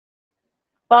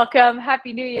Welcome.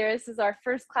 Happy New Year. This is our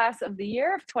first class of the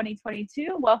year of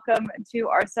 2022. Welcome to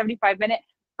our 75-minute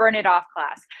Burn It Off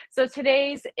class. So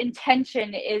today's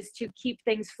intention is to keep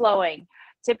things flowing.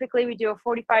 Typically, we do a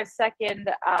 45-second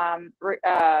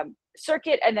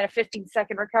circuit and then a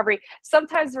 15-second recovery.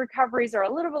 Sometimes the recoveries are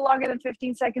a little bit longer than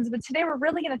 15 seconds, but today we're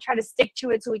really going to try to stick to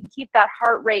it so we can keep that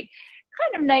heart rate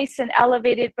kind of nice and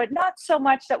elevated, but not so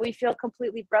much that we feel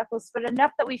completely breathless, but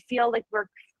enough that we feel like we're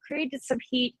created some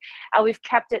heat and we've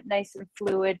kept it nice and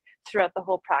fluid throughout the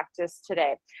whole practice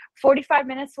today. 45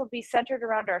 minutes will be centered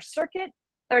around our circuit.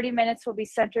 30 minutes will be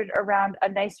centered around a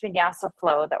nice vinyasa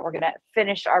flow that we're going to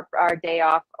finish our day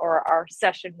off or our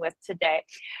session with today.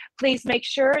 Please make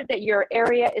sure that your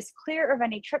area is clear of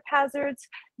any trip hazards.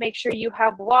 Make sure you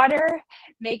have water.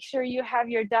 Make sure you have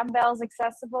your dumbbells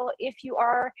accessible. If you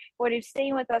are going to be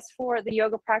staying with us for the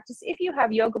yoga practice, if you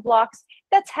have yoga blocks,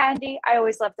 that's handy. I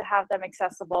always love to have them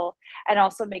accessible. And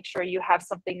also make sure you have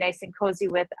something nice and cozy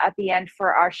with at the end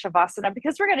for our shavasana,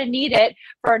 because we're going to need it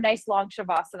for a nice long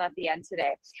shavasana at the end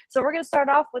today. So we're going to start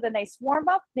off with a nice warm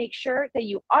up. Make sure that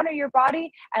you honor your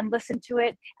body and listen to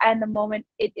it and the moment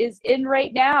it is in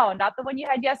right now, not the one you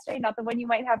had yesterday, not the one you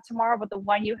might have tomorrow, but the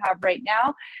one you have right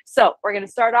now. So we're going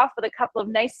to start off with a couple of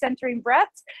nice centering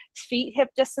breaths, feet hip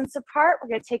distance apart. We're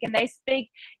going to take a nice big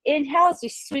inhale as we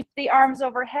sweep the arms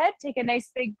overhead. Take a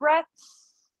nice big breath.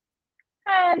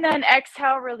 And then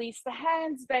exhale, release the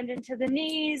hands, bend into the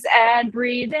knees and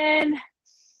breathe in.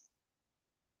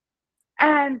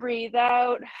 And breathe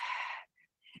out.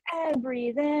 And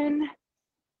breathe in.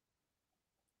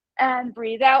 And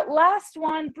breathe out. Last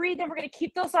one, breathe in. We're going to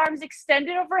keep those arms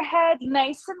extended overhead,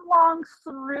 nice and long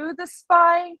through the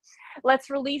spine.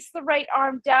 Let's release the right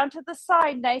arm down to the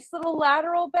side. Nice little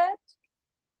lateral bend.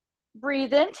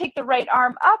 Breathe in, take the right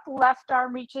arm up, left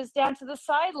arm reaches down to the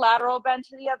side, lateral bend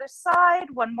to the other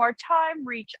side. One more time,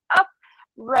 reach up,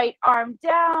 right arm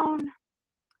down,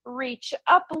 reach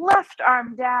up, left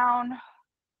arm down.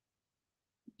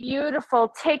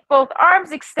 Beautiful. Take both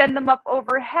arms, extend them up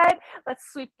overhead. Let's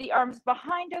sweep the arms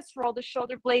behind us, roll the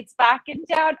shoulder blades back and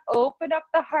down, open up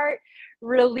the heart,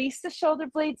 release the shoulder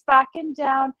blades back and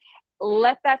down.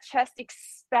 Let that chest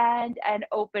expand and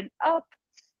open up.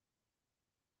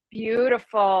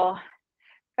 Beautiful.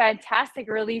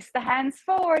 Fantastic. Release the hands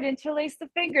forward, interlace the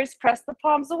fingers, press the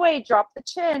palms away, drop the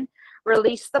chin,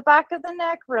 release the back of the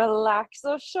neck, relax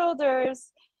those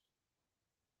shoulders.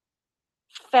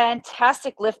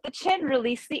 Fantastic. Lift the chin,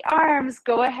 release the arms.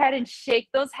 Go ahead and shake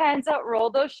those hands out, roll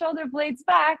those shoulder blades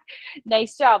back.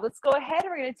 Nice job. Let's go ahead.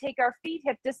 We're going to take our feet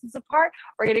hip distance apart.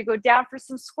 We're going to go down for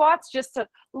some squats just to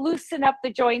loosen up the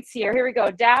joints here. Here we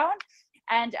go. Down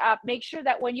and up. Make sure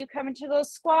that when you come into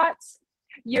those squats,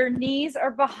 your knees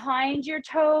are behind your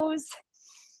toes.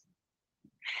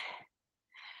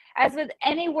 As with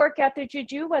any workout that you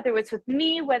do, whether it's with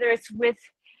me, whether it's with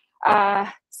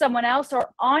someone else or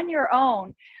on your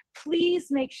own,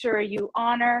 please make sure you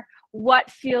honor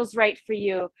what feels right for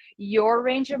you. Your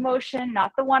range of motion,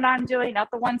 not the one I'm doing, not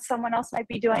the one someone else might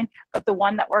be doing, but the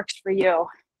one that works for you.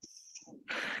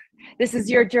 This is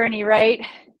your journey, right?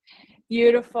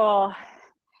 Beautiful.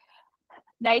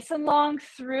 Nice and long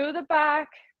through the back.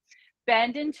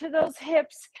 Bend into those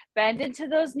hips, bend into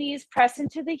those knees, press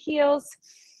into the heels.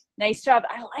 Nice job.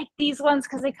 I like these ones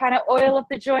because they kind of oil up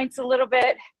the joints a little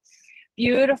bit.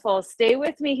 Beautiful. Stay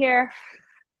with me here.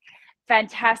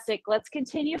 Fantastic. Let's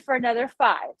continue for another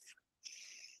 5,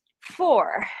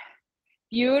 4.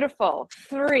 Beautiful.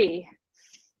 3,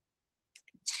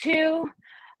 2.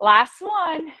 Last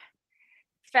one.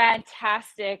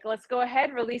 Fantastic. Let's go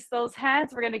ahead, release those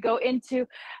hands. We're going to go into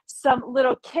some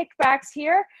little kickbacks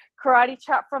here. Karate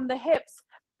chop from the hips,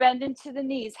 bend into the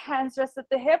knees, hands rest at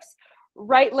the hips,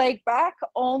 right leg back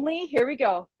only. Here we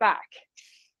go, back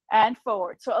and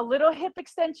forward. So a little hip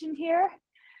extension here,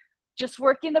 just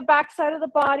working the back side of the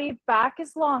body. Back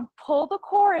is long. Pull the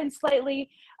core in slightly,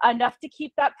 enough to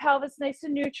keep that pelvis nice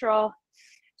and neutral.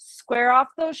 Square off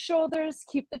those shoulders,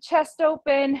 keep the chest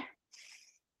open.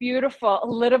 Beautiful. A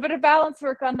little bit of balance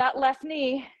work on that left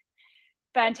knee.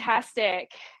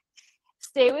 Fantastic.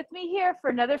 Stay with me here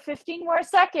for another 15 more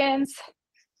seconds.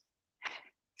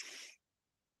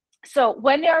 So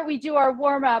whenever we do our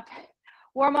warm-up,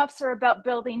 warm-ups are about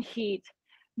building heat,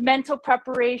 mental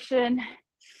preparation,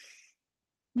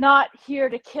 not here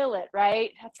to kill it,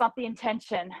 right? That's not the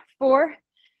intention. 4,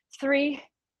 3,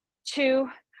 2,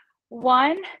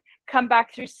 1. Come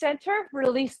back through center,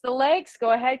 release the legs.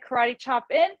 Go ahead, karate chop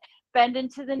in, bend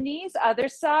into the knees, other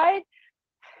side.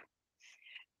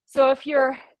 So if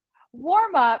your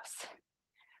warm-ups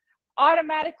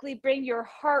automatically bring your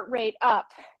heart rate up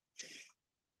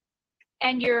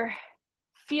and your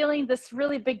feeling this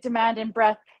really big demand in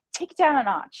breath, take it down a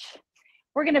notch.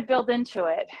 We're going to build into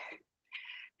it.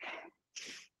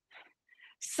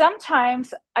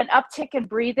 Sometimes an uptick in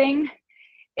breathing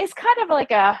is kind of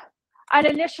like an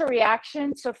initial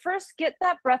reaction. So first get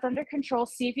that breath under control,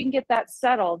 see if you can get that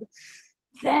settled,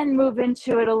 then move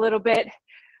into it a little bit,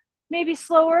 maybe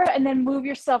slower, and then move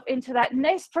yourself into that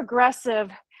nice progressive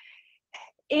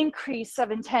increase of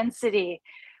intensity.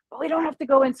 But we don't have to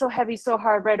go in so heavy, so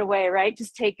hard right away, right?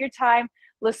 Just take your time,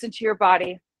 listen to your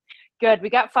body. Good, we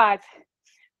got 5,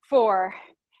 4,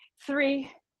 3,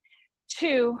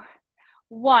 2,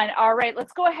 1. All right,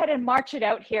 let's go ahead and march it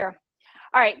out here.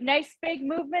 All right, nice big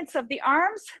movements of the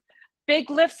arms, big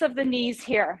lifts of the knees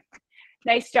here.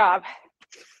 Nice job.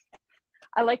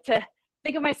 I like to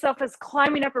think of myself as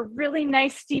climbing up a really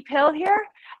nice steep hill here.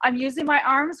 I'm using my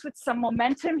arms with some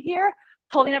momentum here,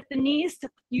 pulling up the knees to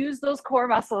use those core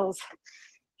muscles.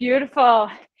 Beautiful.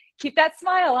 Keep that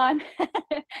smile on.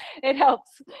 It helps.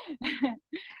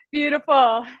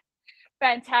 Beautiful.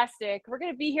 Fantastic. We're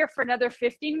going to be here for another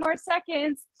 15 more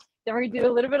seconds. Then we're going to do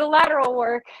a little bit of lateral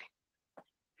work.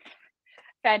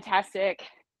 Fantastic.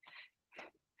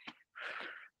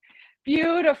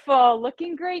 Beautiful.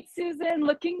 Looking great, Susan.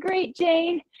 Looking great,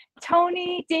 Jane,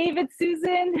 Tony, David,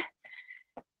 Susan,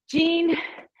 Jean.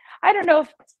 I don't know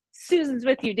if Susan's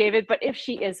with you, David, but if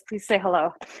she is, please say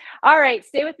hello. All right,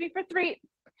 stay with me for 3,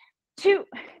 2,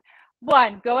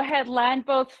 1. Go ahead, land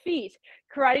both feet.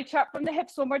 Karate chop from the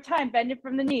hips one more time, bend it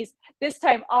from the knees. This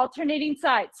time, alternating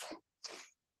sides.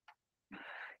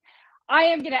 I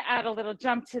am going to add a little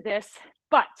jump to this,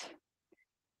 but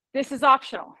this is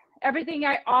optional. Everything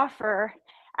I offer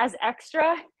as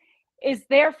extra is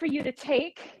there for you to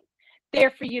take,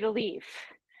 there for you to leave,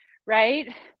 right?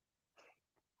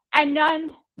 And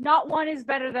not one is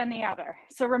better than the other.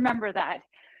 So remember that.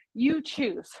 You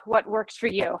choose what works for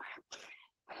you.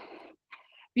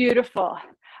 Beautiful.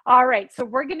 All right, so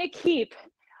we're going to keep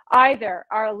either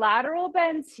our lateral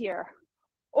bends here,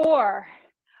 or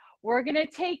we're going to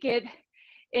take it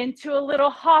into a little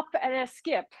hop and a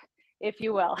skip, if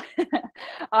you will.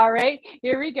 All right,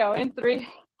 here we go. In 3,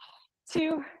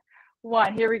 2,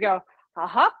 1. Here we go. A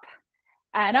hop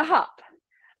and a hop.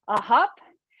 A hop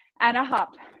and a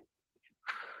hop.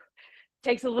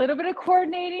 Takes a little bit of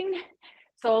coordinating.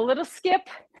 So a little skip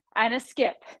and a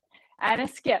skip and a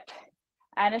skip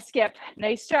and a skip.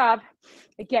 Nice job.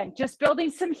 Again, just building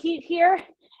some heat here,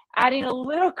 adding a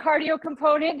little cardio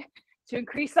component to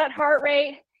increase that heart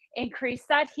rate, increase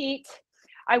that heat.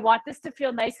 I want this to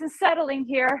feel nice and settling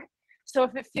here. So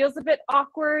if it feels a bit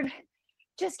awkward,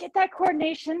 just get that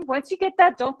coordination. Once you get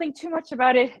that, don't think too much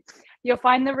about it. You'll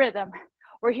find the rhythm.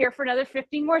 We're here for another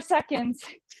 15 more seconds.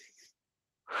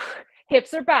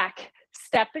 Hips are back.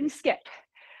 Step and skip.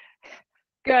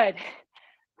 Good.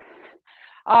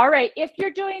 All right. If you're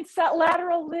doing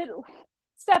lateral little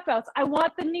step outs, I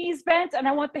want the knees bent and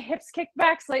I want the hips kicked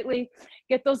back slightly.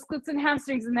 Get those glutes and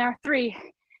hamstrings in there. 3,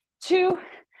 2,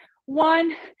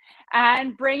 1,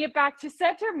 and bring it back to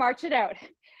center. March it out.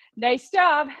 Nice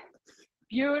job.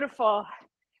 Beautiful.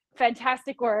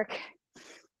 Fantastic work.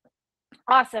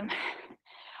 Awesome.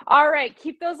 All right.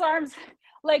 Keep those arms,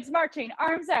 legs marching,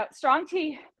 arms out, strong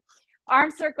T,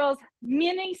 arm circles,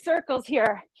 mini circles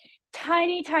here,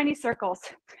 tiny, tiny circles.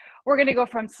 We're going to go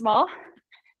from small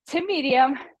to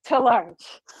medium to large.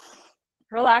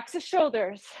 Relax the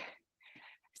shoulders.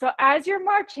 So as you're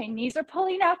marching, knees are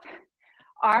pulling up,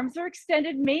 arms are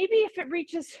extended. Maybe if it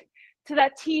reaches to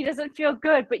that T, doesn't feel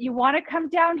good, but you want to come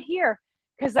down here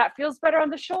because that feels better on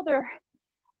the shoulder.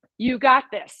 You got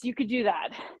this. You could do that.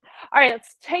 All right,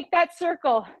 let's take that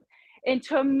circle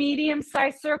into a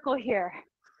medium-sized circle here.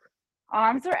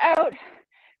 Arms are out.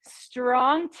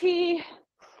 Strong T.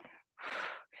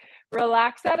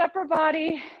 Relax that upper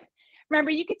body.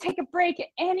 Remember, you could take a break at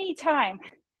any time.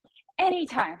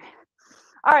 Anytime.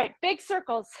 All right, big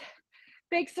circles.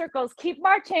 Big circles. Keep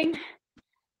marching.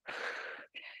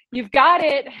 You've got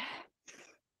it.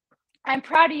 I'm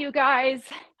proud of you guys.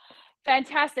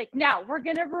 Fantastic. Now we're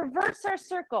going to reverse our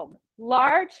circle.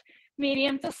 Large,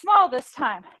 medium to small this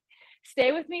time.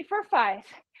 Stay with me for 5.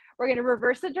 We're going to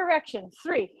reverse the direction.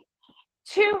 3,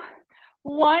 2,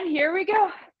 1. Here we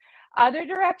go. Other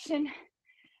direction.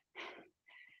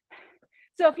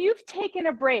 So if you've taken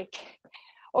a break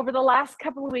over the last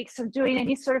couple of weeks from doing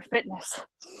any sort of fitness,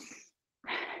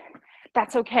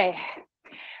 that's okay.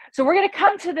 So we're going to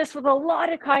come to this with a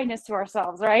lot of kindness to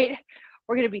ourselves, right?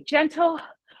 We're going to be gentle.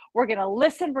 We're going to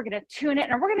listen. We're going to tune it.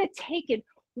 And we're going to take it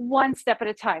one step at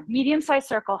a time. Medium-sized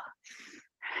circle.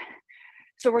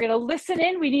 So we're going to listen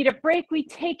in. We need a break. We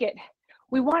take it.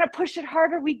 We want to push it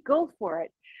harder. We go for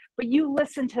it. But you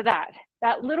listen to that.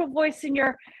 that little voice in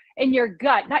your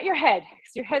gut, not your head,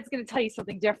 because your head's going to tell you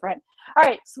something different. All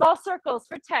right, small circles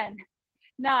for 10,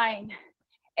 9,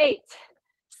 8,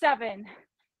 7,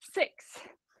 6,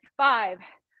 5,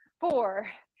 4,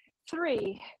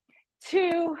 3,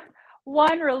 2,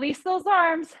 1. Release those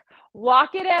arms.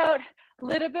 Walk it out. A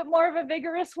little bit more of a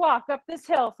vigorous walk up this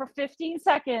hill for 15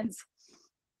 seconds.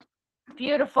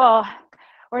 Beautiful.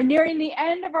 We're nearing the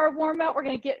end of our warm-up. We're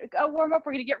going to get a warm-up.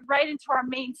 We're going to get right into our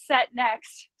main set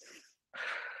next.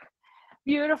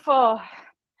 Beautiful.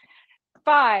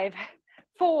 5,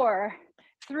 4,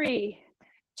 3,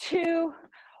 2,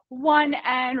 1,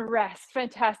 and rest.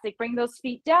 Fantastic. Bring those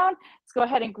feet down. Let's go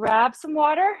ahead and grab some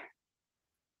water.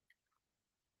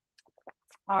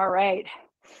 All right.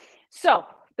 So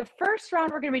the first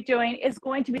round we're going to be doing is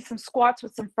going to be some squats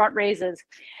with some front raises.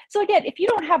 So again, if you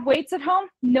don't have weights at home,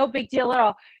 no big deal at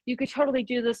all. You could totally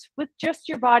do this with just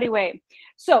your body weight.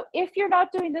 So if you're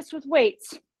not doing this with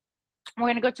weights, we're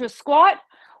going to go to a squat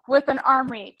with an arm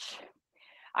reach.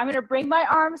 I'm going to bring my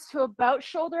arms to about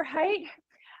shoulder height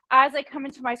as I come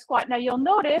into my squat. Now you'll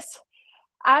notice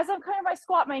as I'm coming to my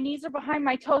squat, my knees are behind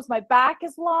my toes, my back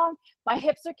is long, my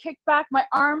hips are kicked back, my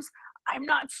arms, I'm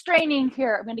not straining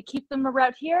here. I'm going to keep them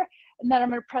around here, and then I'm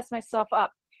going to press myself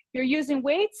up. If you're using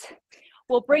weights,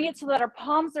 we'll bring it so that our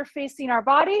palms are facing our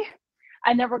body,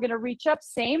 and then we're going to reach up,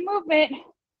 same movement,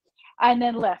 and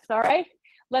then lift, all right?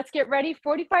 Let's get ready.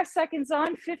 45 seconds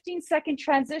on, 15-second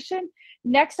transition.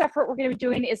 Next effort we're going to be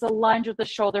doing is a lunge with a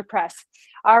shoulder press.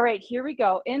 All right, here we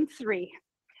go. In 3,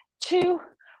 2,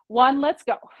 1, let's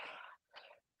go.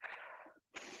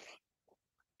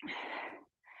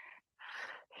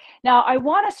 Now, I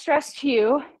want to stress to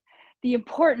you the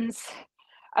importance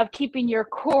of keeping your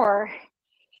core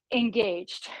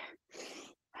engaged.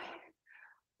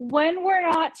 When we're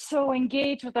not so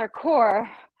engaged with our core,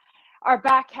 our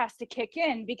back has to kick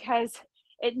in because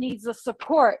it needs the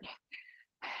support.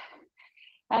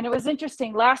 And it was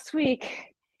interesting, last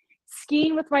week,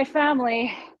 skiing with my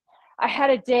family, I had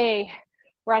a day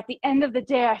where at the end of the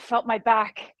day, I felt my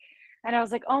back and I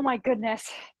was like, oh my goodness,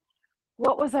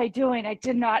 what was I doing? I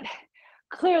did not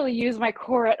clearly use my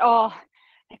core at all.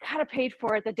 I kind of paid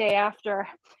for it the day after.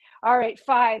 All right,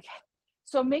 5.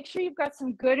 So make sure you've got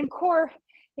some good and core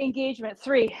engagement.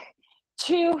 3,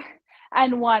 2,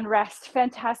 and 1. Rest.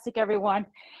 Fantastic, everyone.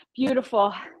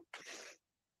 Beautiful.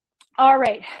 All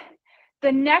right.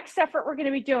 The next effort we're going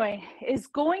to be doing is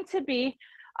going to be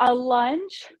a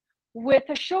lunge with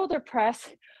a shoulder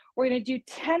press. We're going to do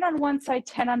 10 on one side,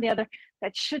 10 on the other.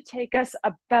 That should take us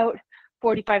about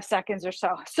 45 seconds or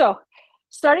so. So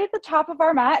starting at the top of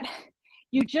our mat,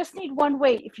 you just need one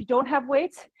weight. If you don't have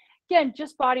weights, again,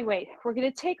 just body weight. We're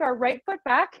going to take our right foot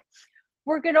back.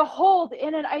 We're going to hold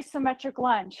in an isometric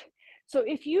lunge. So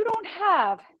if you don't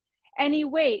have any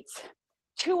weights,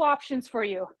 2 options for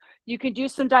you. You can do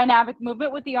some dynamic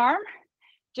movement with the arm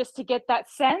just to get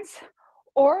that sense,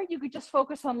 or you could just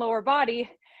focus on lower body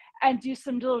and do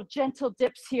some little gentle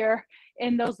dips here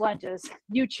in those lunges.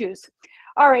 You choose.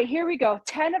 All right, here we go.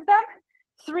 10 of them.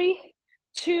 3,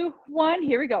 2, 1.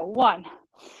 Here we go. 1,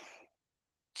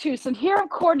 2. So here I'm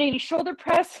coordinating shoulder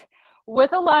press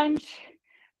with a lunge.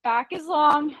 Back is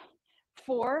long.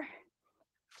 4,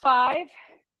 5,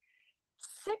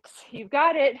 6. You've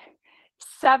got it.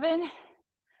 7,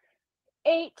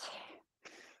 8,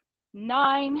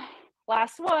 9.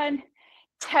 Last one.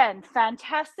 10.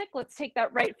 Fantastic. Let's take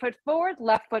that right foot forward,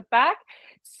 left foot back.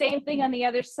 Same thing on the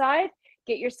other side.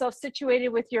 Get yourself situated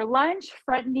with your lunge.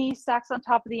 Front knee stacks on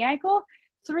top of the ankle.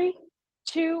 3,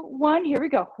 2, 1. Here we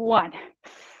go. 1,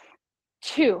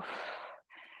 2,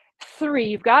 3.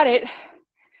 You've got it.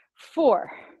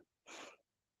 4,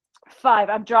 5.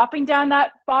 I'm dropping down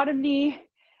that bottom knee,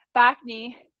 back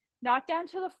knee, not down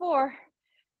to the 4.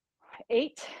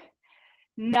 8,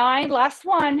 9. Last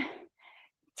one.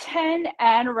 10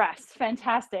 and rest.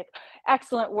 Fantastic.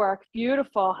 Excellent work.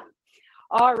 Beautiful.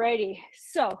 All righty.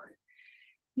 So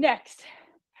next,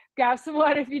 grab some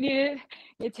water if you need it.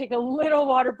 You take a little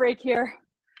water break here.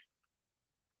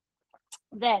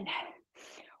 Then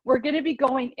we're going to be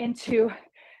going into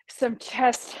some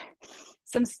chest,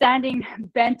 some standing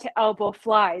bent elbow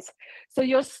flies. So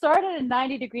you'll start at a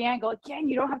 90-degree angle. Again,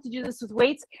 you don't have to do this with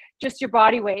weights, just your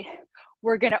body weight.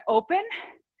 We're going to open.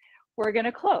 We're going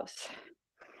to close.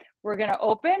 We're going to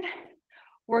open,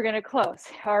 we're going to close.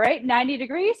 All right, 90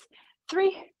 degrees.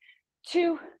 3,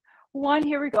 2, 1.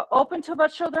 Here we go. Open to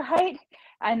about shoulder height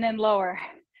and then lower.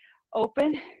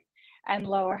 Open and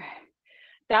lower.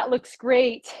 That looks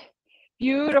great.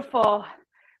 Beautiful.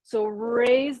 So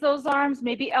raise those arms,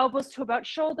 maybe elbows to about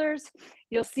shoulders.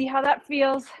 You'll see how that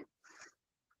feels.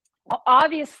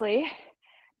 Obviously,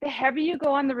 The heavier you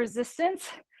go on the resistance,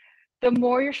 the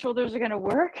more your shoulders are going to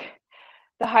work.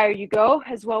 The higher you go,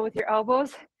 as well with your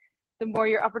elbows, the more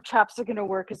your upper traps are going to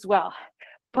work as well.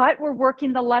 But we're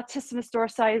working the latissimus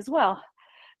dorsi as well.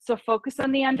 So focus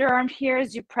on the underarm here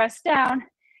as you press down.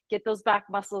 Get those back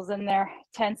muscles in there.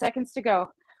 10 seconds to go.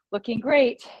 Looking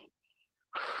great.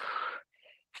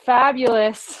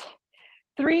 Fabulous.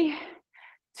 3,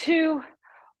 2,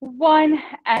 1,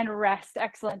 and rest.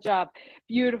 Excellent job.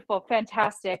 Beautiful.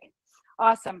 Fantastic.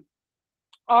 Awesome.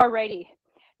 Alrighty.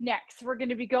 Next, we're going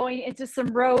to be going into some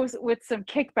rows with some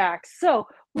kickbacks. So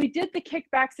we did the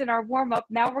kickbacks in our warm-up.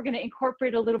 Now we're going to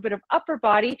incorporate a little bit of upper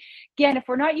body. Again, if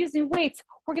we're not using weights,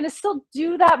 we're going to still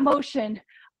do that motion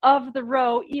of the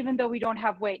row, even though we don't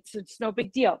have weights. So it's no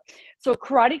big deal. So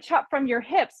karate chop from your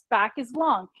hips. Back is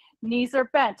long. Knees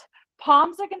are bent.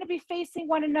 Palms are going to be facing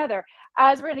one another.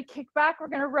 As we're going to kick back, we're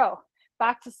going to row.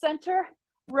 Back to center,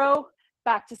 row,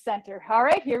 back to center. All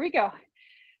right, here we go.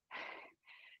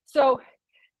 So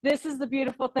this is the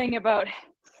beautiful thing about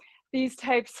these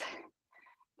types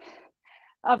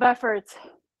of efforts.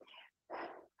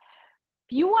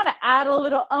 If you want to add a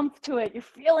little oomph to it, you're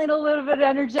feeling a little bit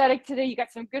energetic today, you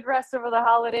got some good rest over the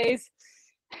holidays,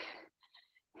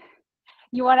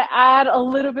 you want to add a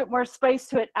little bit more spice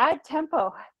to it, add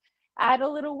tempo, add a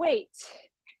little weight.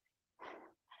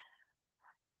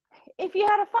 If you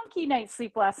had a funky night's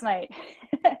sleep last night,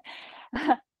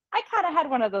 I kind of had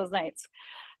one of those nights.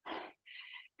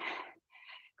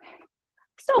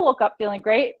 Still woke up feeling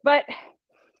great, but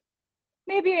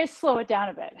maybe you slow it down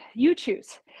a bit. You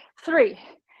choose. 3,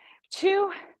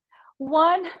 2,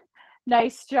 1.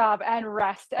 Nice job, and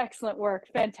rest. Excellent work.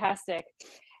 Fantastic.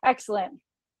 Excellent.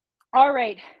 All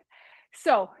right.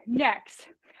 So next,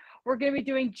 we're going to be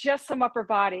doing just some upper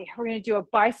body. We're going to do a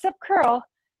bicep curl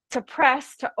to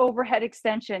press to overhead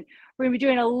extension. We're going to be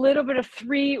doing a little bit of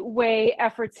 3-way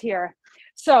efforts here.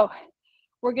 So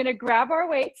we're going to grab our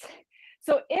weights.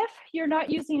 So if you're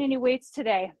not using any weights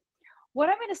today, what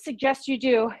I'm going to suggest you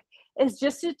do is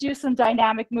just to do some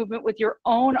dynamic movement with your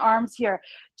own arms here.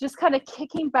 Just kind of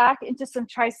kicking back into some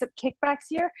tricep kickbacks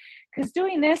here, because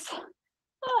doing this,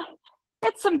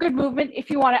 it's some good movement.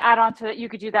 If you want to add on to it, you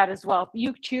could do that as well.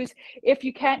 You choose. If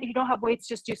you can't, if you don't have weights,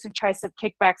 just do some tricep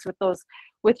kickbacks with those,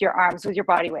 with your arms, with your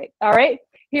body weight. All right,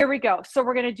 here we go. So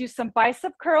we're going to do some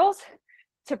bicep curls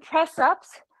to press ups,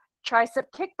 tricep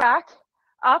kickback,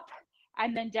 up,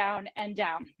 and then down and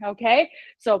down. Okay,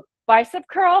 so bicep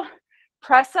curl,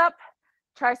 press up,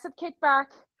 tricep kickback,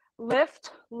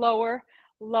 lift, lower,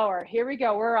 lower. Here we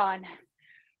go. We're on.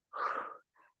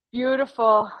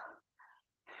 Beautiful.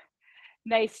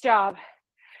 Nice job.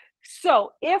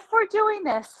 So if we're doing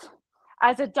this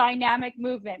as a dynamic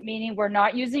movement, meaning we're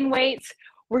not using weights,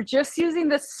 we're just using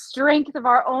the strength of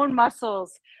our own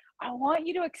muscles, I want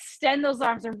you to extend those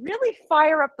arms and really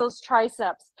fire up those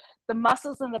triceps, the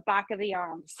muscles in the back of the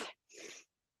arms.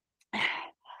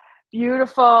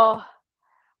 Beautiful.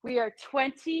 We're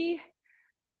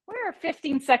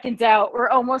 15 seconds out. We're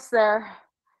almost there.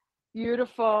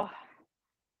 Beautiful.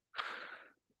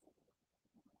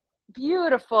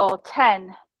 Beautiful.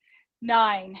 10,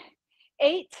 9,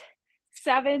 8,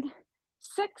 7,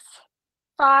 6,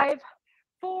 5,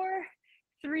 4,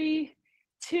 3,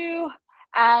 2,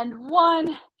 and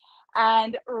 1.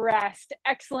 And rest.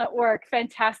 Excellent work.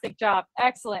 Fantastic job.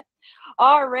 Excellent.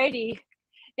 Alrighty.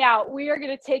 Now we are going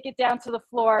to take it down to the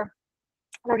floor.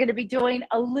 We're going to be doing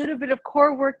a little bit of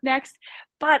core work next,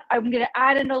 but I'm going to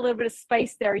add in a little bit of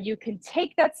spice there. You can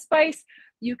take that spice,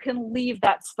 you can leave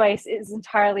that spice. It is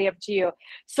entirely up to you.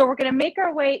 So we're going to make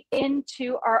our way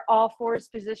into our all fours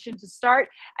position to start,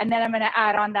 and then I'm going to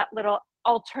add on that little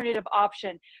alternative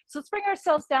option. So let's bring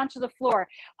ourselves down to the floor.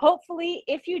 Hopefully,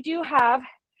 if you do have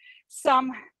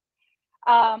some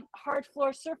hard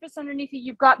floor surface underneath you,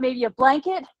 you've got maybe a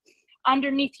blanket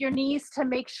underneath your knees to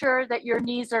make sure that your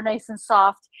knees are nice and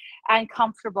soft and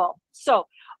comfortable. So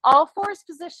all fours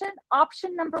position,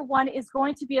 option number 1 is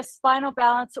going to be a spinal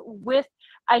balance with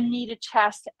a knee to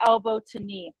chest, elbow to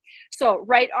knee. So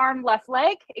right arm, left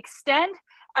leg, extend,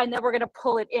 and then we're going to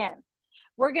pull it in.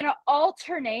 We're going to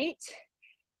alternate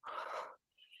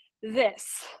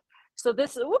this. So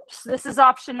this is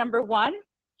option number 1,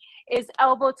 is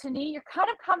elbow to knee. You're kind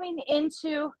of coming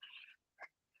into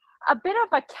a bit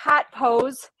of a cat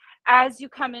pose as you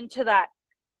come into that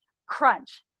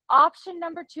crunch. Option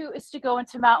number 2 is to go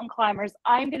into mountain climbers.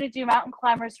 I'm going to do mountain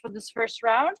climbers for this first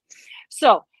round.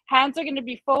 So hands are going to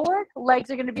be forward, legs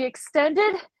are going to be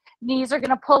extended, knees are going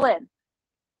to pull in.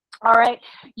 All right,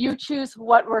 you choose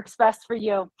what works best for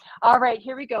you. All right,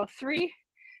 here we go. 3,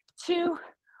 2,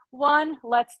 1,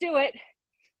 let's do it.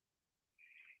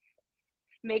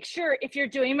 Make sure if you're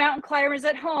doing mountain climbers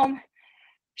at home,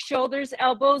 shoulders,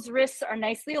 elbows, wrists are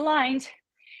nicely aligned.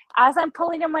 As I'm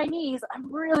pulling in my knees,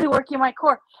 I'm really working my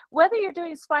core. Whether you're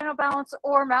doing spinal balance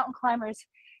or mountain climbers,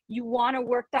 you want to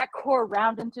work that core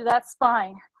round into that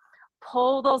spine.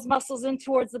 Pull those muscles in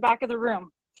towards the back of the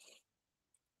room.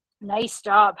 Nice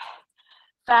job.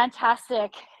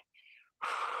 Fantastic.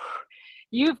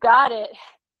 You've got it.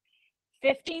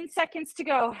 15 seconds to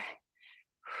go.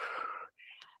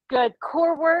 Good.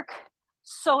 Core work,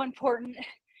 so important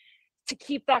to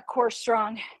keep that core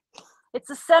strong. It's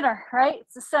the center, right?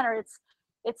 It's the center.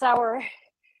 It's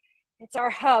our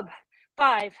hub.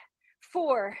 5,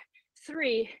 4,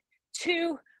 3,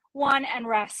 2, 1, and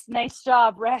rest. Nice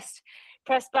job. Rest.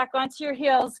 Press back onto your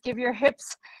heels. Give your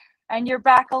hips and your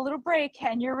back a little break,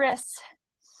 and your wrists.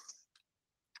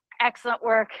 Excellent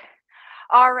work.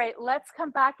 All right, let's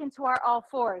come back into our all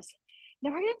fours.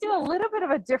 Now we're going to do a little bit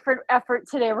of a different effort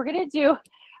today. We're going to do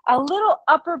a little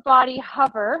upper body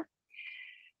hover.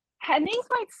 And these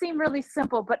might seem really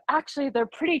simple, but actually they're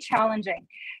pretty challenging.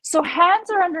 So hands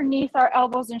are underneath our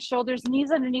elbows and shoulders,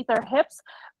 knees underneath our hips,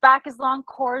 back is long,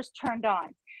 core is turned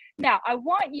on. Now, I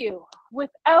want you,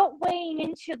 without weighing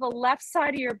into the left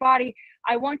side of your body,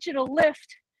 I want you to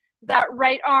lift that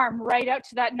right arm right out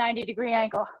to that 90-degree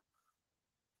angle.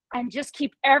 And just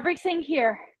keep everything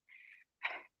here.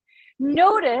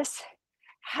 Notice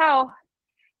how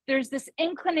there's this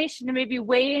inclination to maybe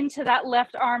weigh into that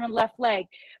left arm and left leg,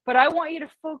 but I want you to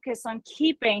focus on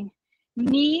keeping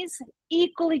knees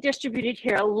equally distributed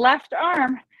here. Left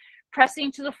arm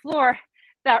pressing to the floor.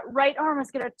 That right arm is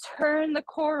going to turn the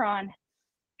core on.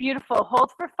 Beautiful.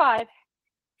 Hold for 5,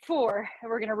 4.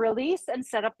 And we're going to release and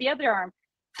set up the other arm.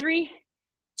 3,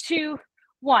 2,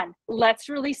 1. Let's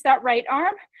release that right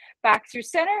arm back through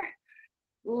center.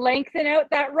 Lengthen out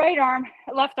that right arm,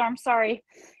 left arm, sorry.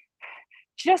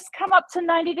 Just come up to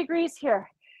 90 degrees here.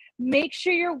 Make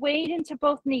sure you're weighed into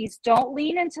both knees. Don't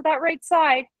lean into that right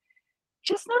side.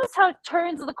 Just notice how it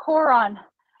turns the core on.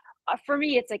 For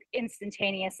me, it's like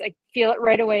instantaneous. I feel it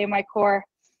right away in my core.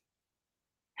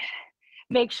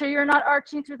 Make sure you're not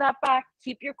arching through that back.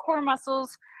 Keep your core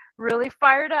muscles really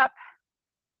fired up.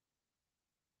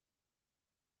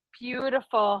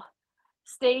 Beautiful.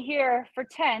 Stay here for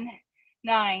 10,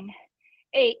 9,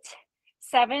 8,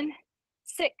 7,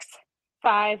 6,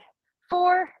 5,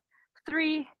 4,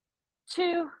 3,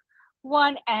 2,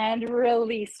 1, and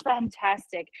release.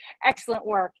 Fantastic. Excellent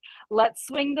work. Let's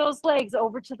swing those legs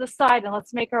over to the side and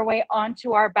let's make our way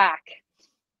onto our back.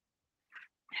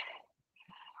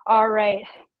 All right.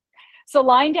 So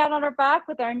lying down on our back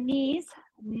with our knees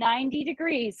 90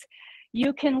 degrees.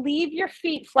 You can leave your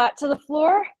feet flat to the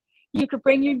floor. You could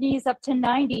bring your knees up to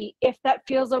 90 if that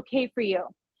feels okay for you.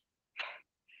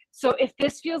 So if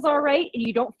this feels all right and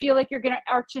you don't feel like you're going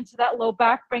to arch into that low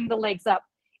back, bring the legs up.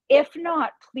 If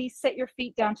not, please set your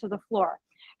feet down to the floor.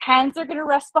 Hands are going to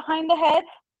rest behind the head.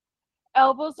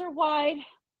 Elbows are wide.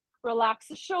 Relax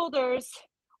the shoulders.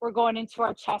 We're going into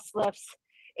our chest lifts.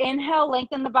 Inhale,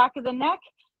 lengthen the back of the neck.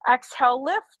 Exhale,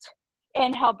 lift.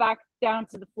 Inhale, back down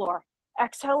to the floor.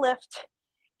 Exhale, lift.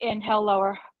 Inhale,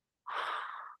 lower.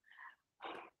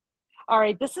 All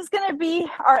right, this is going to be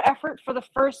our effort for the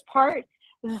first part.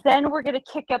 Then we're going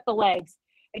to kick up the legs.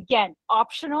 Again,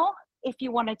 optional. If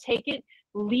you want to take it,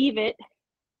 leave it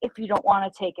if you don't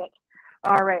want to take it.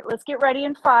 All right, let's get ready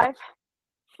in 5,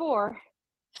 4,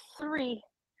 3,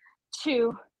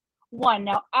 2, 1.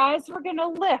 Now, as we're going to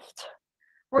lift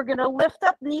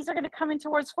up. Knees are going to come in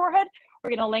towards forehead. We're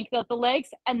going to lengthen out the legs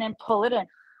and then pull it in.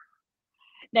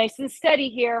 Nice and steady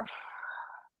here.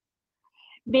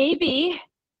 Maybe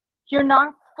you're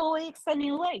not fully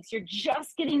extending the legs. You're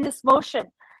just getting this motion.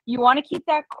 You want to keep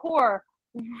that core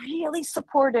really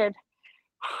supported.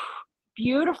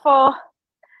 Beautiful.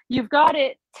 You've got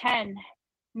it. 10,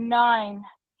 9,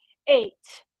 8,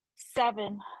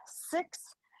 7, 6,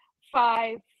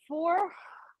 5, 4,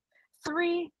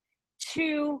 3,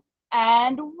 2,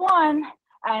 and 1.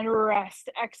 And rest.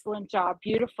 Excellent job.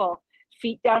 Beautiful.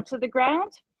 Feet down to the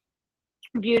ground.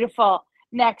 Beautiful.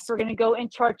 Next, we're going to go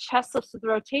into our chest lifts with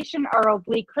rotation, our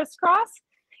oblique crisscross.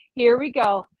 Here we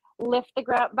go. Lift the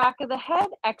back of the head.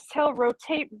 Exhale,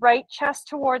 rotate right chest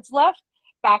towards left,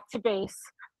 back to base.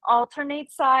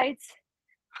 Alternate sides.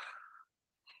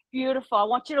 Beautiful. I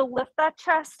want you to lift that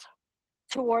chest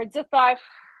towards the thigh.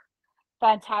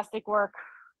 Fantastic work.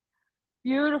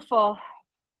 Beautiful.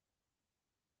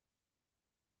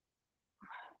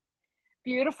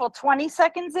 Beautiful. 20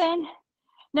 seconds in.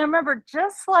 Now remember,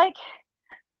 just like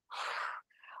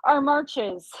our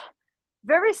marches,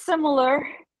 very similar,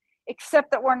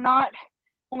 except that we're not,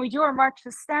 when we do our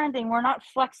marches standing, we're not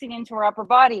flexing into our upper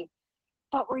body.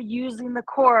 but we're using the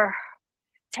core.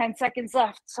 10 seconds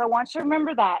left. So I want you to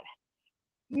remember that.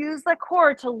 Use the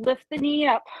core to lift the knee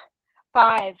up.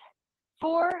 5,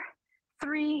 4,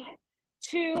 3,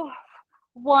 2,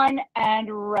 1, and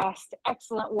rest.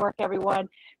 Excellent work, everyone.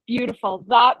 Beautiful.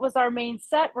 That was our main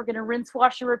set. We're going to rinse,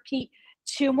 wash, and repeat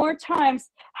 2 more times.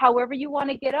 However you want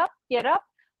to get up, get up.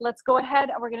 Let's go ahead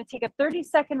and we're going to take a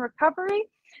 30-second recovery.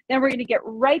 Then we're going to get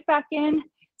right back in.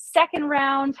 Second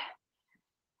round.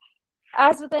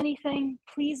 As with anything,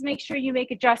 please make sure you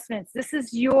make adjustments. This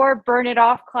is your burn it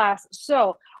off class.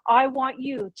 So I want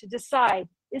you to decide,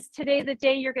 is today the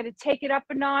day you're going to take it up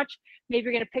a notch? Maybe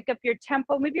you're going to pick up your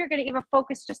tempo. Maybe you're going to even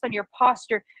focus just on your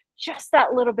posture, just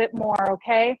that little bit more,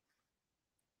 okay?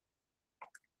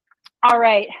 All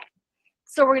right.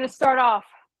 So we're going to start off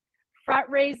front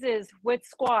raises with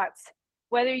squats.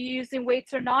 Whether you're using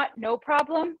weights or not, no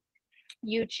problem.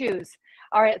 You choose.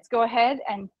 All right, let's go ahead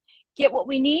and get what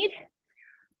we need.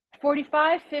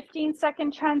 45,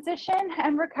 15-second transition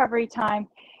and recovery time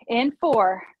in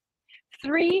 4,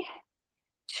 3,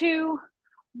 2,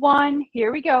 1.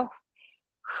 Here we go.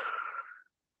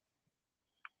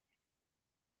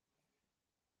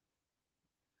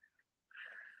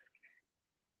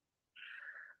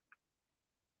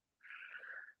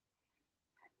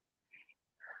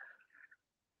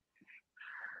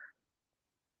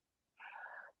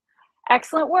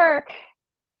 Excellent work.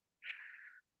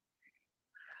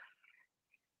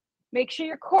 Make sure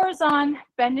your core's on.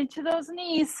 Bend into those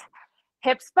knees.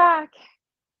 Hips back.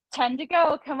 10 to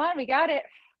go. Come on, we got it.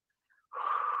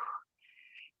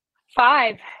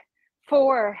 5,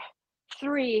 4,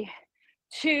 3,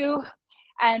 2,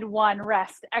 and 1.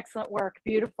 Rest. Excellent work.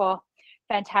 Beautiful.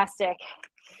 Fantastic.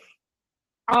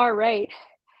 All right.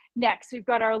 Next, we've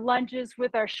got our lunges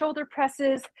with our shoulder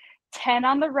presses. 10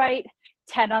 on the right,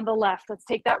 10 on the left. Let's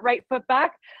take that right foot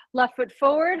back, left foot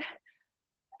forward,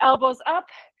 elbows up.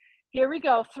 Here we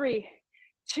go. 3,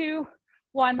 2,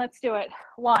 1. Let's do it.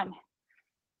 1,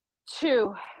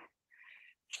 2,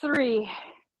 3,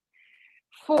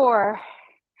 4,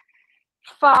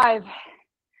 5,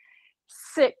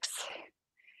 6,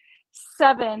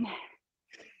 7,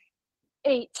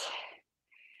 8,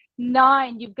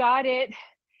 9. You got it.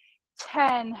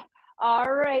 10.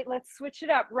 All right, let's switch it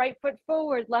up. Right foot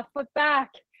forward, left foot back.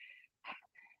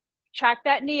 Track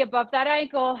that knee above that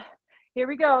ankle. Here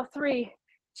we go. 3,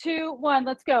 2, 1.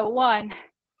 Let's go. 1,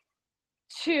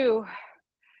 2,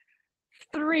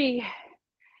 3,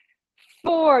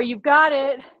 4. You got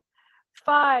it.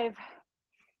 5,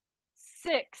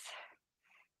 6,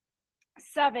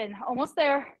 7. Almost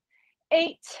there.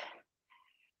 8,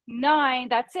 9.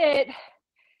 That's it.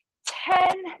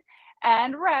 10.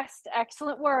 And rest.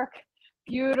 Excellent work.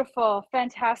 Beautiful.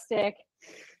 Fantastic.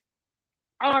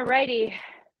 All righty.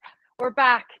 We're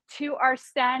back to our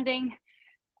standing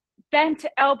bent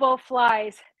elbow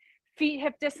flies. Feet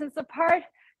hip distance apart.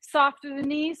 Soft through the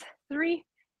knees. 3,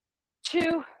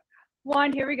 2,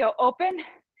 1. Here we go. Open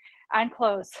and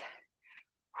close.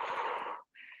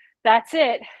 That's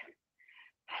it.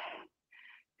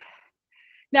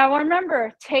 Now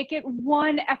remember, take it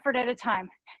one effort at a time.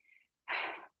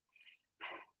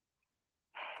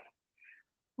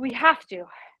 We have to,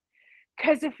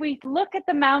 because if we look at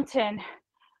the mountain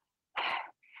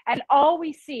and all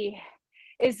we see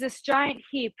is this giant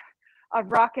heap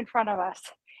of rock in front of us,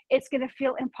 it's going to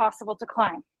feel impossible to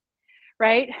climb,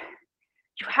 right?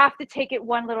 You have to take it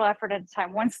one little effort at a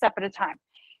time, one step at a time.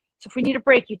 So if we need a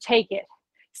break, you take it.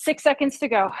 6 seconds to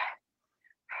go.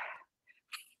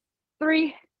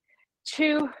 3,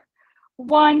 2,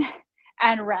 1,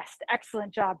 and rest.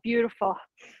 Excellent job. Beautiful.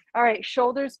 All right,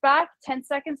 shoulders back, 10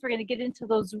 seconds. We're going to get into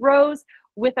those rows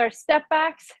with our step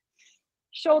backs.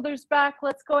 Shoulders back.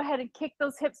 Let's go ahead and kick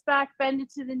those hips back, bend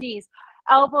into the knees.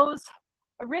 Elbows,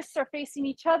 wrists are facing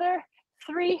each other.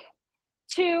 3,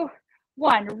 2,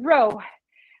 1. Row.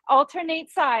 Alternate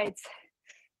sides.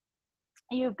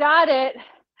 You got it.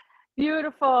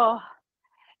 Beautiful.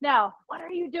 Now, what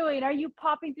are you doing? Are you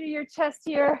popping through your chest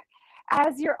here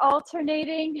as you're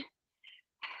alternating?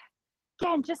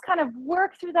 Again, just kind of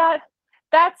work through that.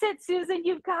 That's it, Susan.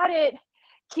 You've got it.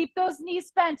 Keep those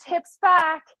knees bent, hips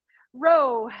back.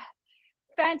 Row.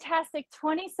 Fantastic.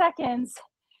 20 seconds.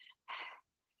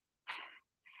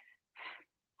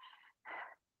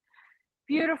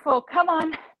 Beautiful. Come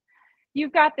on.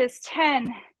 You've got this.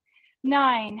 10,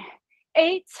 9,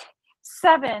 8,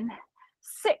 7,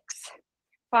 6,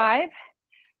 5,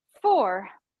 4,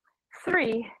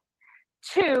 3,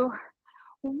 2,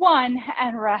 1,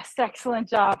 and rest. Excellent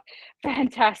job.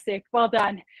 Fantastic. Well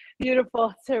done.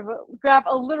 Beautiful. So grab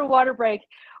a little water break.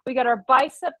 We got our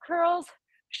bicep curls,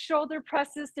 shoulder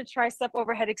presses to tricep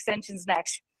overhead extensions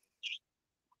next.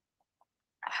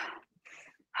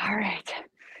 All right,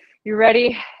 you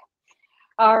ready?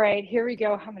 All right, here we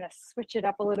go. I'm gonna switch it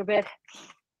up a little bit.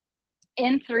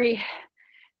 In 3,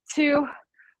 2,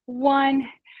 1,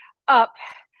 up,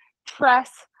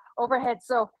 press, overhead.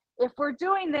 So if we're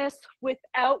doing this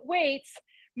without weights,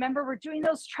 remember we're doing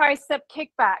those tricep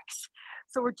kickbacks.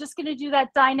 So we're just gonna do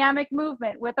that dynamic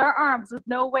movement with our arms with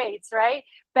no weights, right?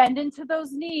 Bend into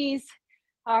those knees,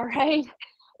 all right?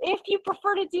 If you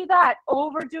prefer to do that,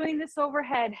 overdoing this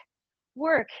overhead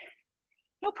work,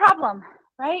 no problem,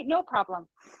 right? No problem.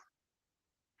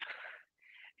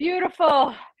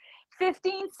 Beautiful.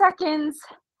 15 seconds.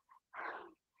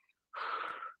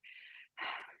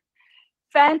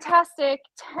 Fantastic.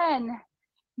 10,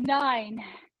 9.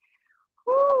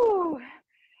 Woo.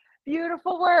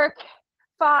 Beautiful work.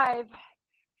 5,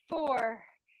 4,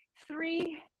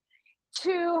 3,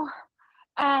 2,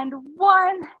 and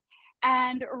 1.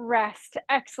 And rest.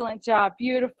 Excellent job.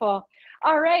 Beautiful.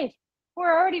 All right.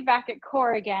 We're already back at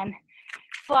core again.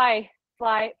 Flies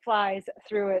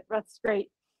through it. That's great.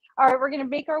 All right, we're going to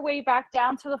make our way back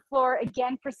down to the floor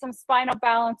again for some spinal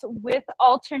balance with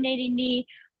alternating knee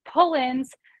pull-ins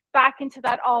back into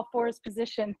that all fours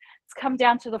position. Let's come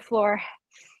down to the floor.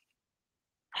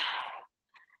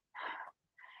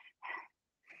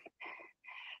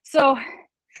 So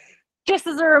just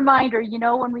as a reminder, you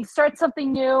know, when we start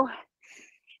something new,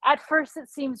 at first it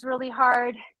seems really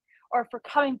hard, or if we're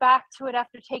coming back to it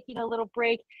after taking a little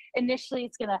break, initially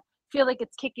it's going to feel like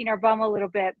it's kicking our bum a little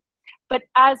bit. But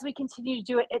as we continue to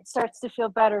do it, it starts to feel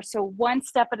better. So one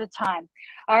step at a time.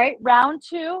 All right, round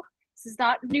 2. This is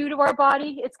not new to our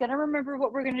body. It's going to remember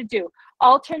what we're going to do.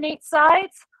 Alternate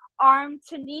sides, arm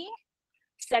to knee,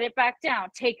 set it back down.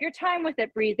 Take your time with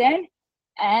it. Breathe in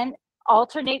and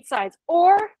alternate sides.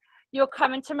 Or you'll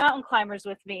come into mountain climbers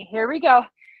with me. Here we go.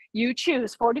 You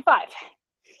choose. 45.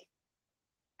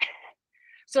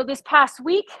 So this past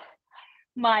week,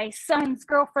 my son's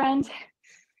girlfriend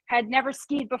had never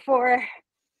skied before,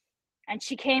 and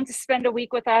she came to spend a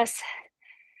week with us,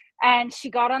 and she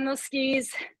got on those skis,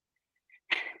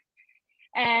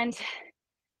 and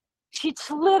she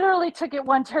literally took it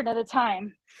one turn at a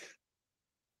time.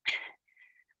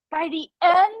 By the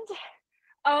end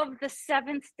of the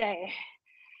 7th day,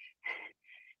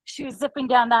 she was zipping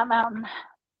down that mountain.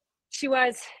 She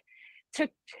was,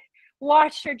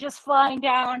 watched her just flying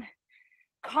down,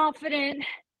 confident,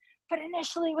 but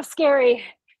initially it was scary.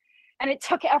 And it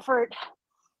took effort.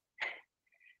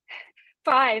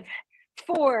 5,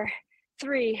 4,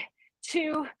 3,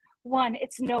 2, 1.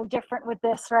 It's no different with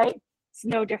this, right? It's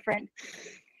no different.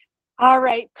 All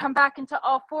right, come back into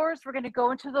all fours. We're going to go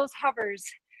into those hovers.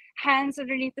 Hands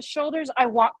underneath the shoulders. I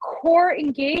want core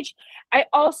engaged. I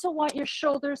also want your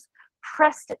shoulders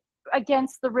pressed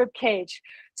against the rib cage.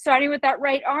 Starting with that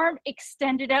right arm,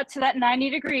 extend it out to that 90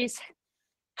 degrees.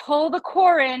 Pull the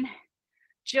core in.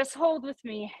 Just hold with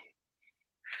me.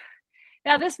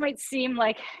 Now, this might seem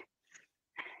like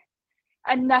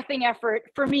a nothing effort.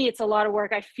 For me, it's a lot of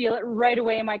work. I feel it right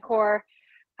away in my core.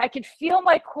 I can feel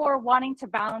my core wanting to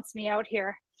balance me out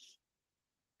here.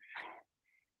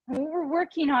 And what we're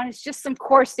working on is just some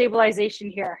core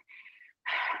stabilization here.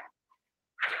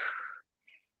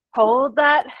 Hold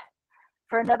that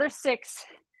for another 6,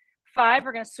 5.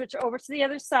 We're going to switch over to the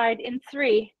other side in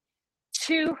 3,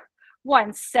 2,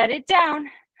 1. Set it down.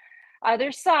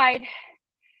 Other side.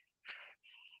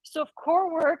 So if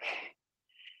core work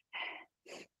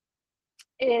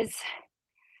is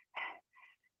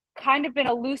kind of been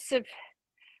elusive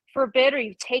for a bit, or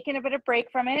you've taken a bit of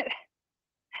break from it,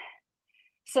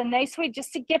 so nice way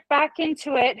just to get back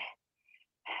into it.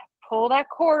 Pull that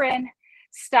core in,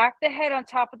 stack the head on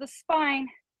top of the spine.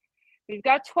 We've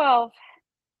got 12,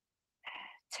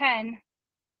 10,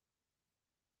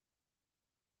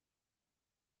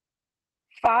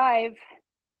 5,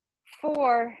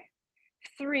 4,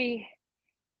 3,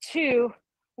 2,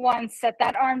 1. Set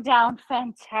that arm down.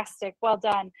 Fantastic. Well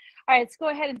done. All right, let's go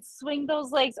ahead and swing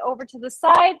those legs over to the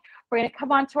side. We're going to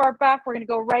come onto our back. We're going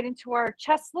to go right into our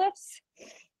chest lifts.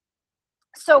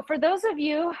 So for those of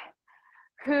you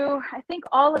who, I think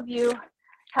all of you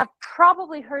have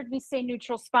probably heard me say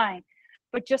neutral spine,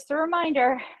 but just a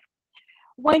reminder,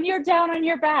 when you're down on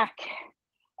your back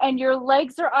and your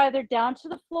legs are either down to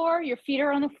the floor, your feet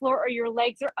are on the floor, or your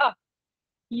legs are up,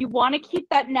 you want to keep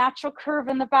that natural curve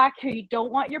in the back here. You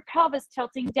don't want your pelvis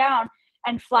tilting down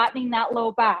and flattening that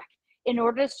low back. In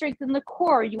order to strengthen the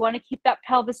core, you want to keep that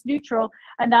pelvis neutral,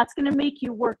 and that's going to make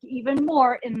you work even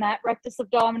more in that rectus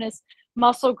abdominis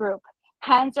muscle group.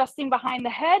 Hands resting behind the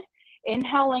head.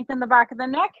 Inhale, lengthen the back of the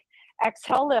neck.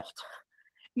 Exhale, lift.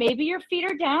 Maybe your feet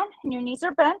are down and your knees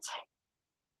are bent.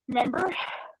 Remember,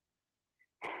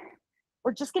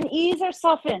 we're just going to ease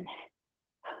ourselves in.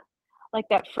 Like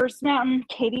that first mountain,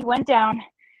 Katie went down.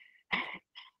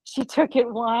 She took it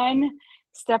one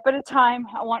step at a time.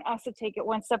 I want us to take it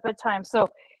one step at a time. So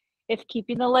if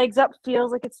keeping the legs up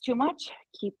feels like it's too much,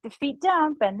 keep the feet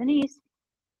down, bend the knees.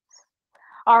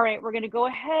 All right, we're going to go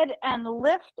ahead and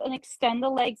lift and extend the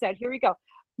legs out. Here we go.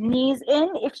 Knees in.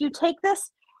 If you take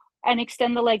this and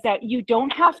extend the legs out, you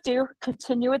don't have to.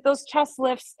 Continue with those chest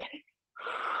lifts.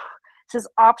 This is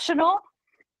optional.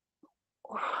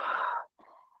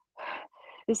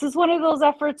 This is one of those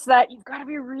efforts that you've got to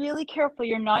be really careful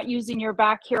you're not using your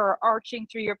back here or arching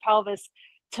through your pelvis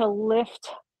to lift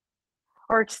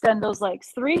or extend those legs.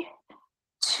 3,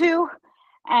 2,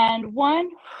 and 1,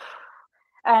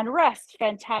 and rest.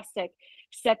 Fantastic.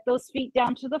 Set those feet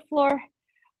down to the floor.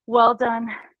 Well done.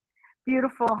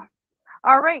 Beautiful.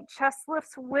 All right, chest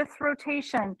lifts with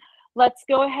rotation. Let's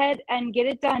go ahead and get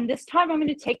it done. This time I'm going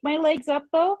to take my legs up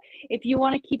though. If you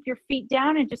want to keep your feet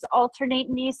down and just alternate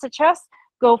knees to chest,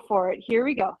 go for it. Here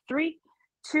we go. 3,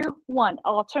 2, 1.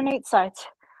 Alternate sides.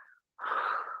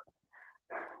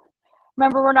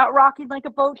 Remember, we're not rocking like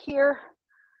a boat here.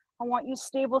 I want you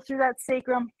stable through that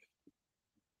sacrum.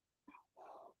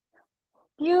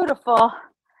 Beautiful.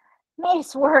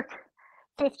 Nice work.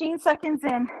 15 seconds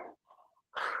in.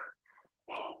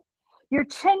 Your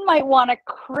chin might want to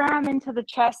cram into the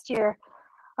chest here.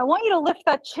 I want you to lift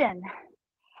that chin.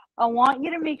 I want you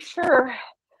to make sure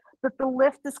that the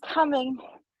lift is coming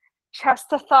chest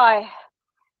to thigh.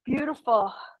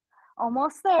 Beautiful.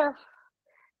 Almost there.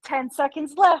 10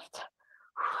 seconds left.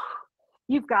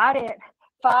 You've got it.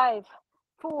 5,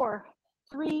 4,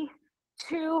 3,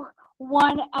 2,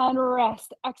 1, and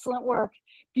rest. Excellent work.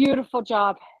 Beautiful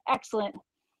job. Excellent.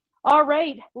 All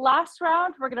right, last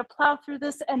round. We're going to plow through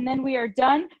this and then we are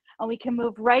done and we can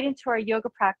move right into our yoga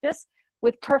practice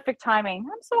with perfect timing.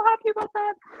 I'm so happy about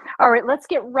that. All right, let's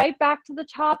get right back to the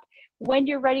top. When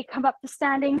you're ready, come up to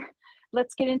standing.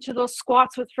 Let's get into those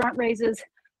squats with front raises.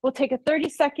 We'll take a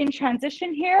 30-second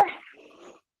transition here.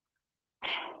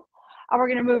 And we're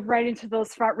going to move right into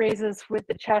those front raises with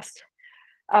the chest,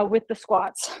 with the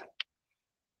squats.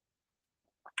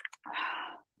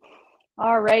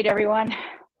 All right, everyone.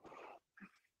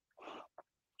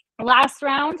 Last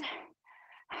round,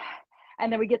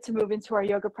 and then we get to move into our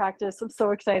yoga practice. I'm so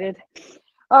excited.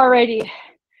 All righty,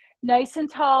 nice and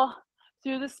tall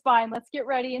through the spine. Let's get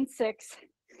ready in 6,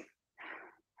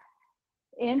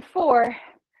 in 4,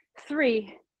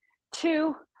 3,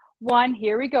 2, 1.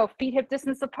 Here we go. Feet hip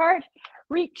distance apart.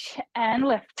 Reach and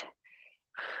lift.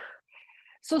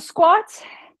 So squats,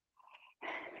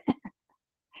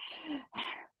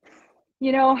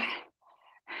 you know,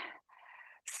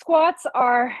 squats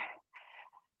are,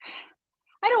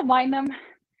 I don't mind them,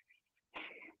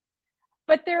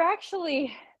 but they're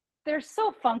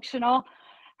so functional,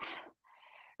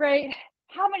 right?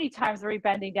 How many times are we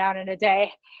bending down in a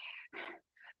day?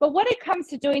 But when it comes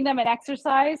to doing them in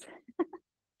exercise,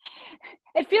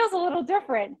 it feels a little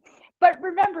different. But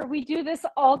remember, we do this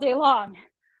all day long.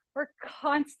 We're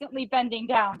constantly bending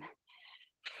down.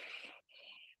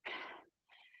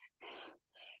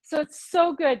 So it's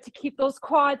so good to keep those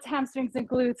quads, hamstrings, and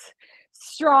glutes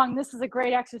strong. This is a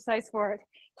great exercise for it.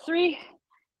 3,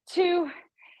 2,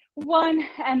 1,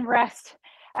 and rest.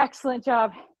 Excellent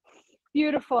job.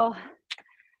 Beautiful.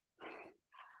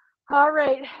 All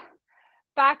right.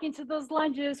 Back into those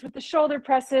lunges with the shoulder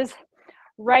presses.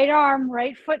 Right arm,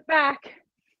 right foot back.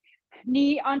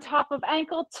 Knee on top of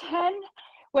ankle. 10.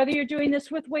 Whether you're doing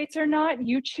this with weights or not,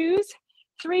 you choose.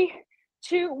 3,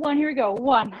 2, 1. Here we go.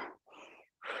 1,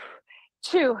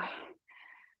 2,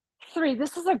 3.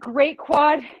 This is a great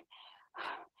quad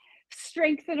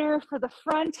strengthener for the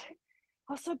front.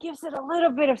 Also gives it a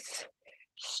little bit of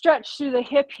stretch through the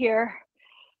hip here.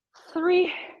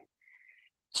 3,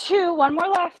 2, 1 more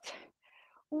left.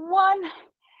 1,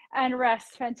 and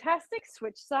rest. Fantastic.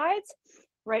 Switch sides.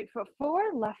 Right foot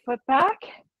forward, left foot back.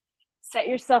 Set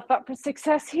yourself up for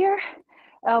success here.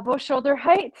 Elbow shoulder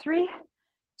height. 3,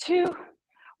 2,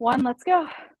 1. Let's go.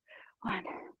 1,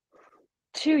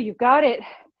 2. You got it.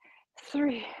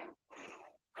 3,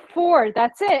 4.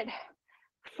 That's it.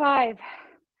 5,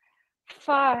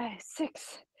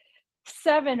 6,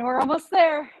 7. We're almost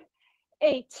there.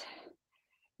 8,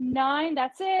 9.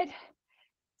 That's it.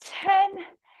 10,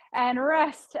 and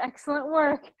rest. Excellent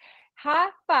work. High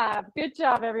five. Good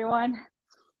job, everyone.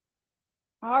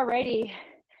 All righty.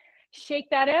 Shake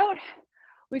that out.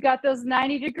 We got those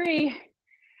 90-degree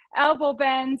elbow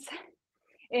bends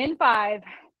in 5,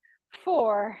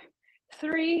 4,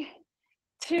 3,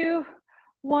 2,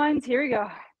 ones. Here we go.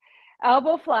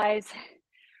 Elbow flies.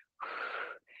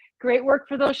 Great work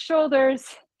for those shoulders.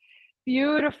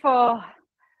 Beautiful.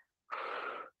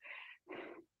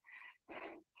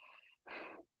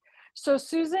 So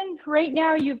Susan, right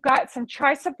now you've got some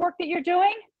tricep work that you're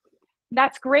doing.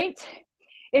 That's great.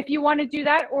 If you want to do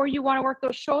that or you want to work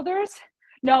those shoulders,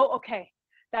 no, okay,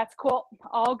 that's cool.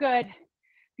 All good.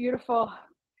 Beautiful.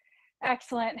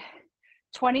 Excellent.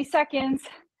 20 seconds.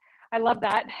 I love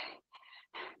that.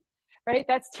 Right?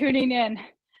 That's tuning in.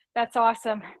 That's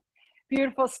awesome.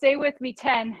 Beautiful. Stay with me.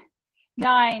 10,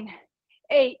 9,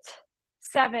 8,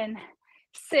 7,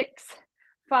 6,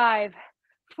 5,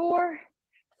 4,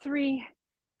 3,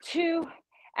 2,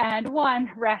 and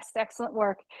 1. Rest. Excellent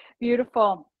work.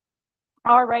 Beautiful.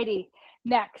 All righty.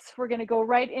 Next, we're going to go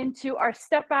right into our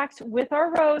step backs with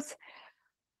our rows.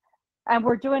 And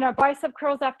we're doing our bicep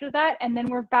curls after that. And then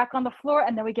we're back on the floor.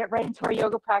 And then we get right into our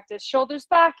yoga practice. Shoulders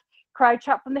back, cryo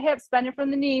chop from the hips, bending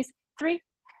from the knees. 3,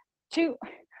 2,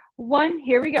 1.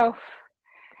 Here we go.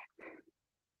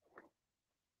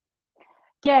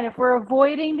 Again, if we're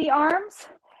avoiding the arms,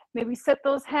 maybe set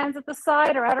those hands at the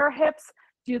side or at our hips.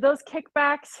 Do those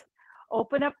kickbacks.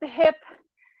 Open up the hip.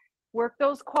 Work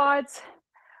those quads.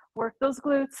 Work those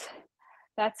glutes.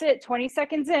 That's it. 20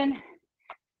 seconds in.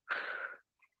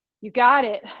 You got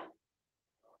it.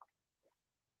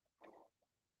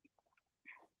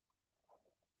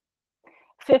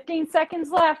 "15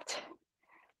 seconds left.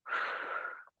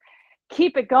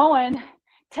 Keep it going.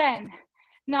 10,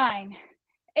 9,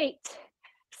 8,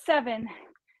 7,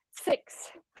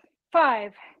 6,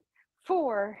 5,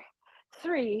 4,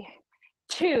 3,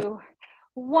 2,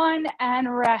 1,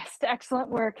 and rest. Excellent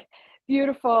work.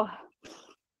 Beautiful.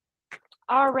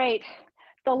 All right.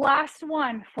 The last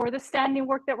one for the standing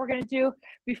work that we're going to do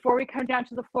before we come down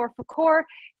to the floor for core,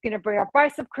 going to bring our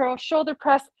bicep curl, shoulder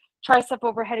press, tricep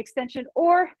overhead extension,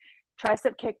 or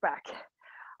tricep kickback.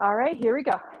 All right, here we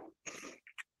go.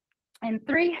 In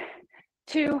 3,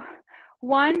 2,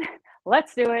 1,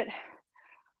 let's do it.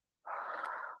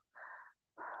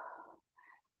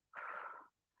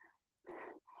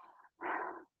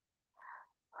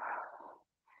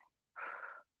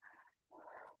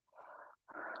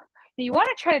 You want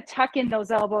to try to tuck in those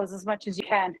elbows as much as you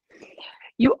can.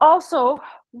 You also,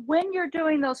 when you're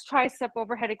doing those tricep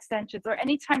overhead extensions or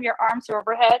anytime your arms are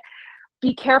overhead,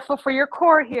 be careful for your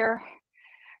core here,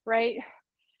 right?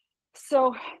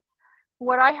 So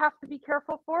what I have to be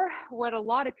careful for, what a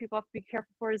lot of people have to be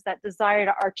careful for, is that desire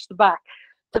to arch the back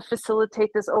to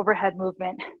facilitate this overhead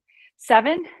movement.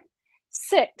 7,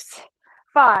 6,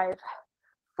 5,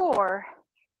 4,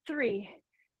 3,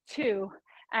 2,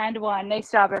 and 1.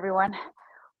 Nice job, everyone.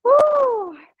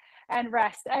 Woo! And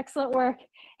rest. Excellent work.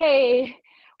 Hey,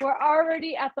 we're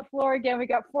already at the floor again. We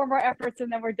got 4 more efforts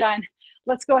and then we're done.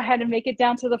 Let's go ahead and make it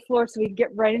down to the floor so we can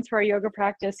get right into our yoga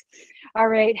practice. All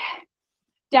right.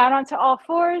 Down onto all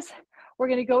fours. We're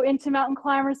going to go into mountain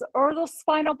climbers or those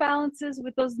spinal balances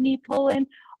with those knee pull-in,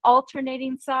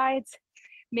 alternating sides.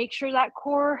 Make sure that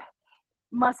core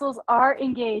muscles are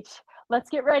engaged. Let's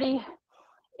get ready.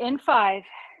 In 5,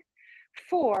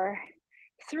 4,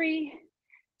 3,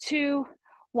 2,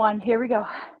 1. Here we go.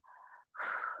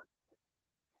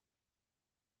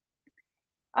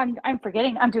 I'm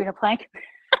forgetting. I'm doing a plank.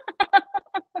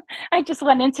 I just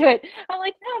went into it. I'm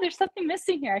like, no, there's something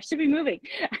missing here. I should be moving.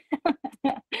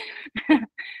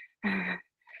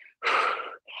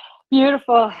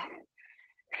 Beautiful.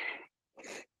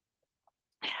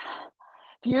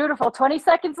 Beautiful. 20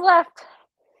 seconds left.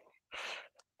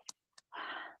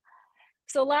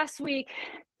 So last week,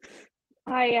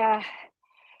 I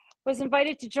was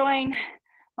invited to join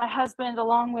my husband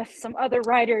along with some other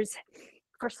riders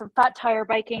for some fat tire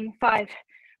biking. 5,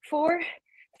 4,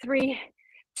 3,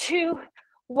 2,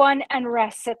 1, and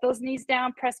rest. Set those knees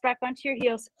down, press back onto your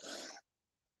heels.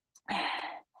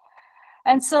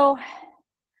 And so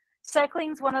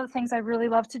cycling is one of the things I really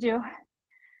love to do.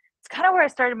 It's kind of where I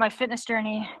started my fitness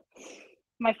journey,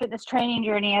 my fitness training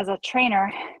journey as a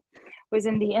trainer was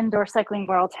in the indoor cycling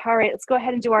world. All right, let's go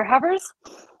ahead and do our hovers.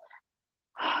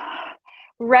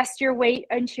 Rest your weight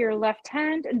into your left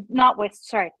hand,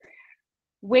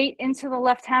 weight into the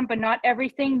left hand, but not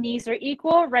everything. Knees are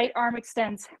equal, right arm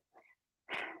extends.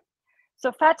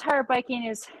 So fat tire biking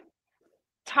is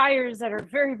tires that are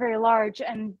very, very large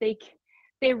and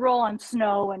they roll on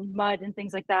snow and mud and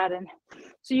things like that. And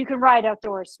so you can ride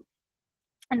outdoors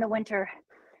in the winter.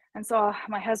 And so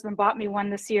my husband bought me one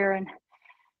this year and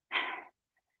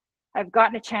I've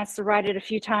gotten a chance to ride it a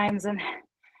few times, and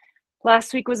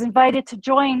last week was invited to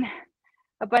join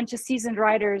a bunch of seasoned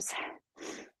riders.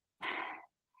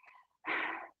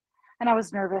 And I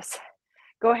was nervous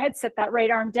Go ahead, set that right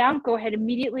arm down. Go ahead,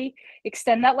 immediately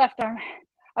extend that left arm.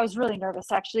 I was really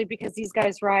nervous actually because these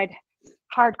guys ride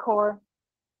hardcore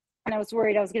and I was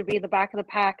worried I was going to be in the back of the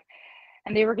pack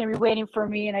and they were going to be waiting for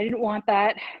me and I didn't want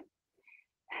that.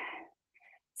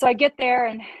 So I get there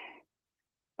and a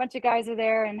bunch of guys are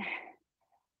there and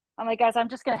I'm like, guys, I'm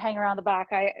just going to hang around the back.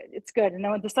 It's good. And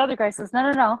then this other guy says,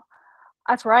 no,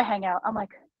 that's where I hang out. I'm like,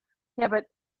 yeah, but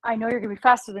I know you're going to be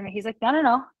faster than me. He's like,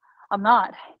 no, I'm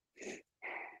not.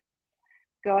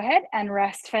 Go ahead and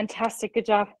rest. Fantastic. Good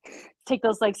job. Take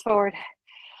those legs forward.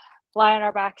 Lie on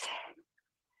our backs.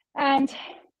 And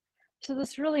so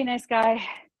this really nice guy,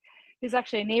 who's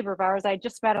actually a neighbor of ours, I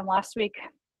just met him last week.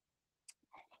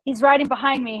 He's riding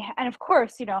behind me. And of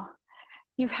course,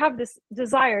 you have this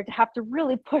desire to have to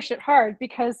really push it hard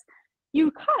because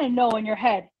you kind of know in your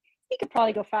head, you could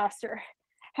probably go faster.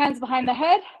 Hands behind the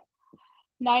head,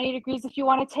 90 degrees if you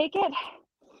want to take it.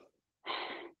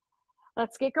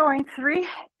 Let's get going. 3,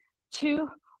 2,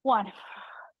 1.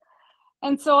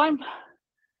 And so I'm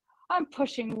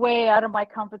pushing way out of my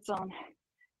comfort zone.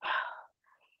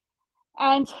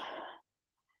 And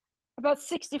about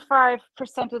 65%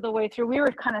 of the way through, we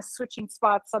were kind of switching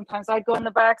spots. Sometimes I'd go in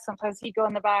the back, sometimes he'd go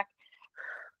in the back.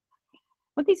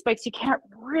 With these bikes, you can't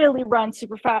really run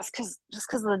super fast just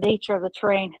because of the nature of the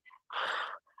terrain.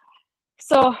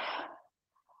 So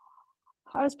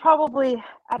I was probably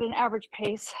at an average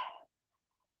pace.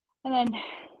 And then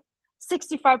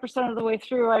 65% of the way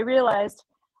through, I realized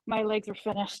my legs were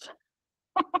finished.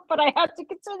 But I had to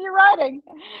continue riding.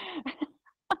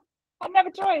 I didn't have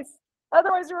a choice.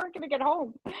 Otherwise, we weren't going to get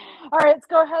home. All right, let's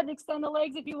go ahead and extend the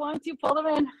legs if you want to. Pull them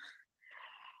in.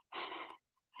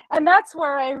 And that's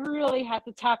where I really had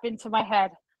to tap into my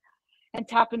head and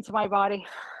tap into my body.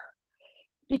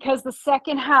 Because the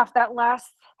second half, that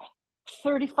last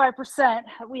 35% that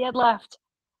we had left,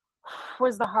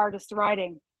 was the hardest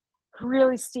riding.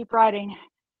 Really steep riding.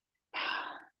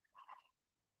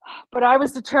 But I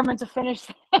was determined to finish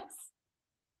this.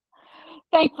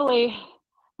 Thankfully,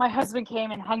 my husband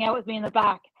came and hung out with me in the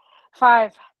back.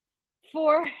 5,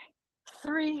 4,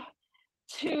 3,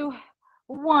 2,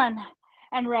 1,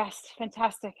 and rest.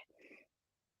 Fantastic.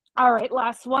 All right,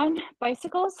 last one.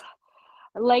 Bicycles,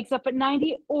 legs up at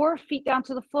 90 or feet down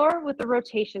to the floor with the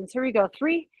rotations. Here we go.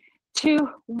 3, 2,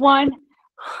 1.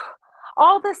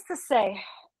 All this to say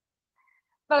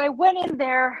that I went in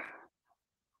there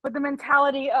with the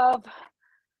mentality of,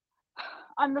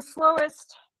 I'm the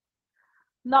slowest,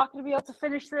 not going to be able to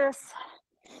finish this.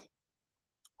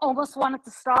 Almost wanted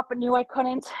to stop, but knew I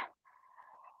couldn't.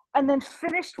 And then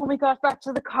finished when we got back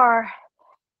to the car.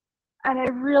 And I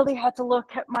really had to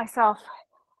look at myself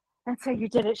and say, you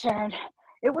did it, Sharon.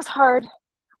 It was hard,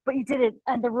 but you did it.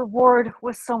 And the reward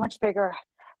was so much bigger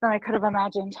than I could have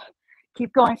imagined.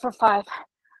 Keep going for 5,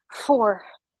 4,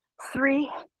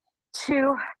 3,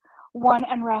 2, 1,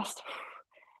 and rest.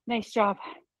 Nice job.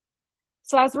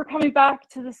 So as we're coming back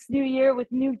to this new year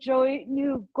with new joy,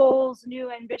 new goals,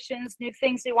 new ambitions, new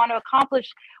things we want to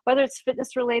accomplish, whether it's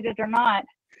fitness related or not,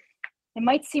 it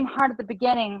might seem hard at the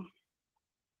beginning.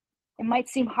 It might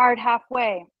seem hard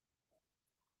halfway.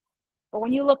 But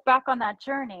when you look back on that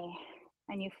journey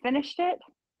and you finished it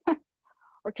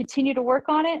or continue to work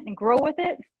on it and grow with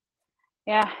it,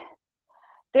 yeah,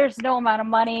 there's no amount of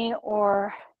money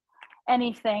or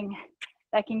anything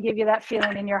that can give you that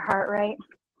feeling in your heart, right?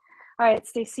 All right,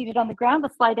 stay seated on the ground.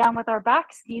 Let's lie down with our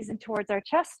backs, knees in towards our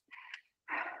chest.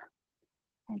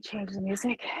 And change the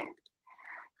music.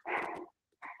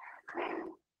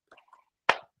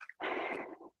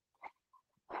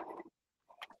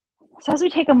 So as we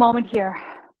take a moment here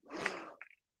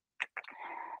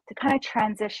to kind of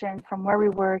transition from where we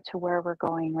were to where we're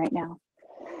going right now.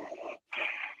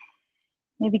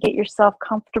 Maybe get yourself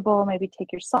comfortable, maybe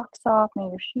take your socks off, maybe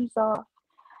your shoes off,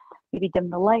 maybe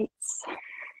dim the lights.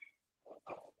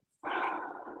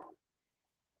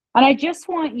 And I just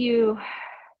want you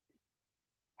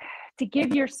to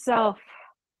give yourself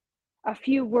a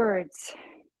few words,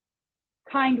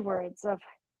 kind words of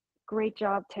great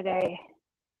job today.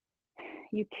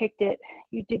 You kicked it.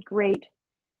 You did great.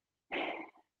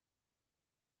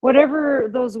 Whatever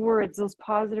those words, those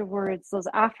positive words, those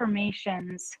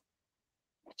affirmations,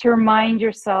 to remind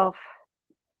yourself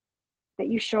that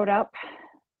you showed up,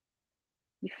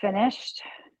 you finished,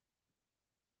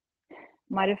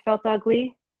 might have felt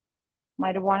ugly,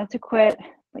 might have wanted to quit,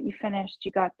 but you finished,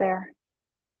 you got there.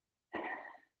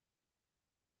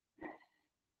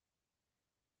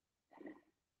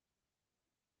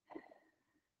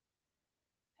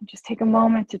 And just take a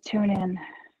moment to tune in.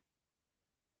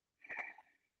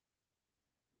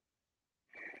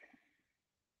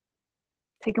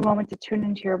 Take a moment to tune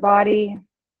into your body,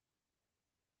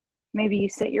 Maybe you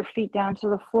sit your feet down to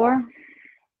the floor.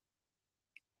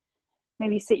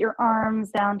 Maybe sit your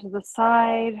arms down to the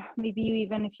side. Maybe you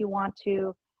even, if you want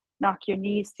to, knock your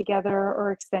knees together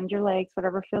or extend your legs,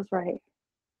 whatever feels right.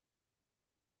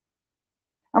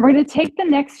 And we're going to take the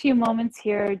next few moments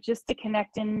here just to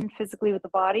connect in physically with the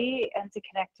body and to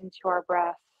connect into our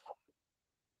breath.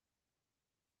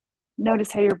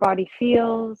 Notice how your body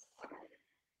feels.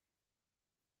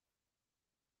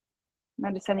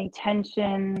 Notice any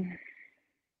tension.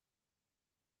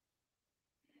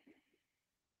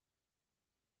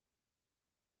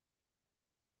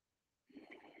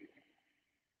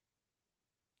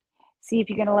 See if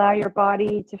you can allow your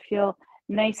body to feel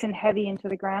nice and heavy into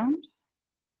the ground.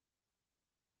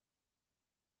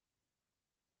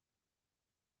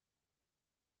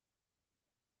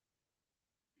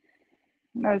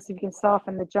 Notice if you can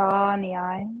soften the jaw and the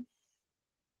eyes.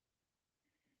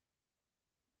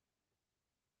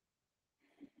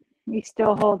 You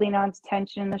still holding on to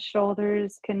tension in the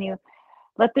shoulders? Can you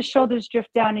let the shoulders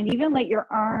drift down and even let your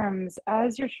arms,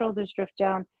 as your shoulders drift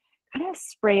down, kind of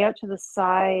spray out to the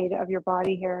side of your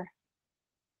body here?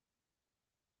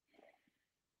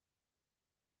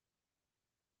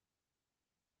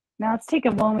 Now let's take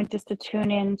a moment just to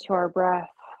tune in to our breath.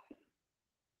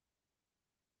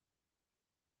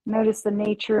 Notice the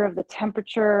nature of the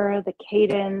temperature, the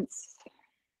cadence.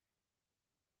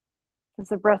 Does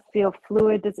the breath feel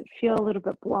fluid? Does it feel a little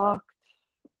bit blocked?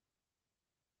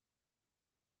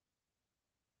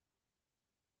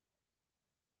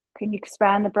 Can you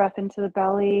expand the breath into the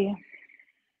belly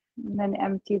and then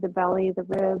empty the belly, the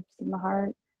ribs, and the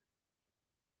heart?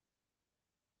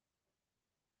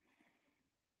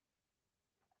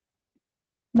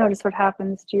 Notice what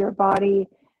happens to your body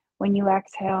when you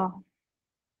exhale.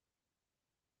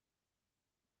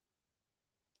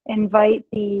 Invite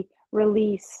the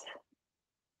release,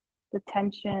 the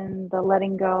tension, the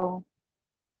letting go.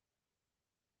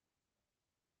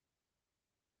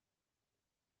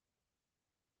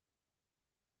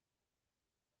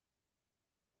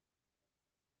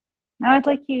 Now I'd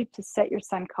like you to set your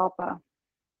sankalpa.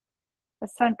 A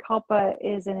sankalpa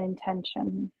is an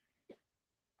intention.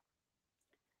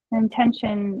 An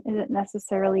intention isn't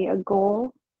necessarily a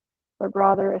goal, but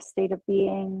rather a state of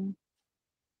being,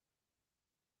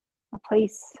 a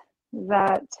place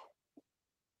that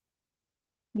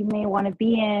you may want to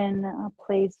be in, a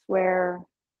place where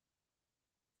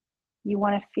you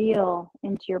want to feel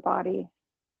into your body.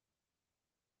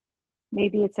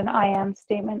 Maybe it's an I am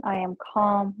statement, I am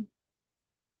calm,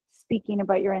 speaking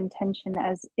about your intention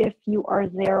as if you are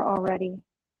there already.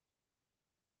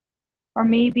 Or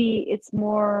maybe it's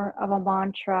more of a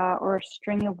mantra or a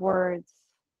string of words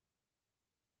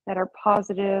that are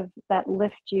positive, that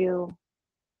lift you,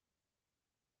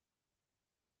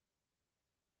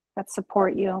 that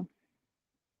support you.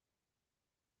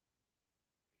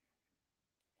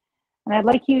 And I'd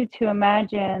like you to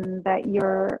imagine that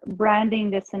you're branding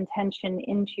this intention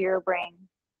into your brain.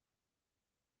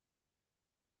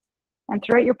 And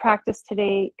throughout your practice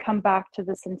today, come back to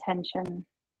this intention.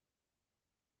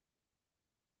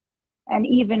 And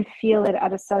even feel it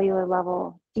at a cellular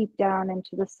level, deep down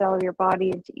into the cell of your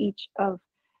body, into each of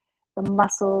the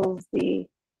muscles, the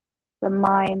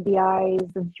mind, the eyes,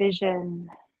 the vision.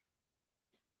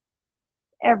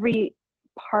 Every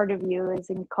part of you is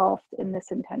engulfed in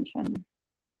this intention.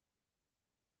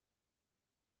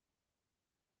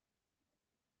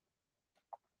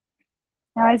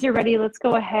 Now, as you're ready, let's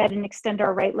go ahead and extend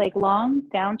our right leg long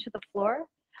down to the floor.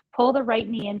 Pull the right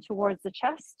knee in towards the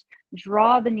chest.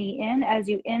 Draw the knee in. As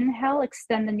you inhale,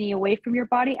 extend the knee away from your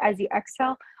body. As you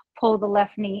exhale, pull the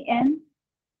left knee in.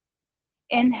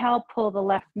 Inhale, pull the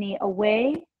left knee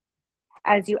away.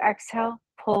 As you exhale,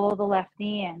 pull the left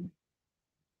knee in.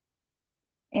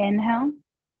 Inhale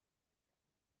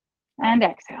and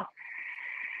exhale.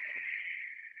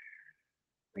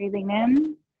 Breathing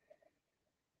in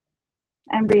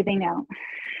and breathing out.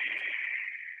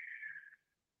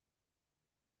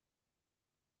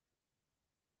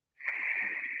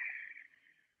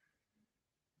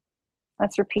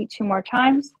 Let's repeat 2 more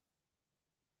times.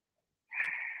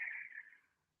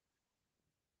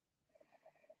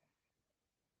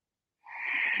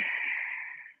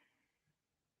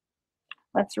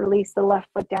 Let's release the left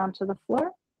foot down to the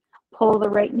floor. Pull the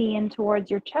right knee in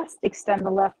towards your chest. Extend the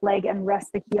left leg and rest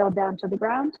the heel down to the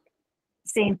ground.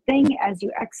 Same thing. As you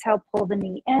exhale, pull the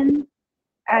knee in.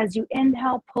 As you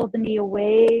inhale, pull the knee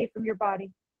away from your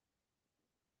body.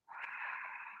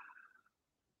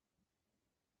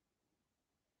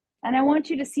 And I want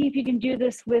you to see if you can do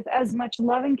this with as much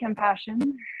love and compassion,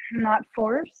 not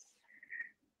force.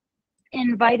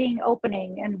 Inviting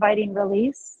opening, inviting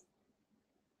release.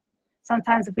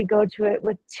 Sometimes if we go to it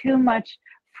with too much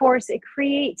force, it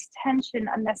creates tension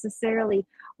unnecessarily.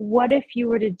 What if you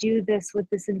were to do this with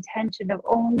this intention of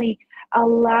only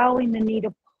allowing the knee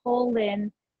to pull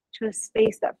in to a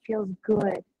space that feels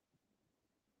good,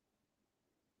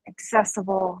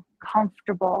 accessible,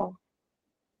 comfortable,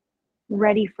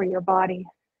 ready for your body?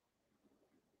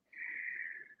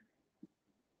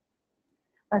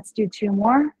 Let's do 2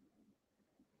 more.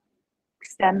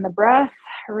 Extend the breath,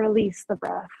 release the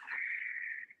breath.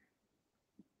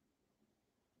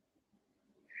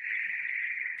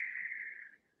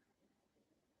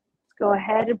 Go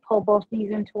ahead and pull both knees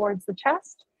in towards the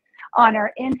chest. On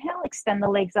our inhale, extend the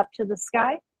legs up to the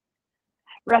sky.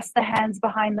 Rest the hands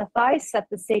behind the thighs, set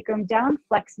the sacrum down,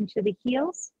 flex into the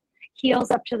heels. Heels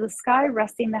up to the sky,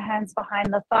 resting the hands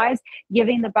behind the thighs,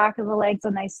 giving the back of the legs a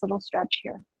nice little stretch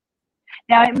here.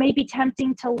 Now, it may be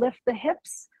tempting to lift the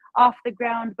hips off the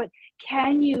ground, but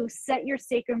can you set your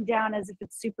sacrum down as if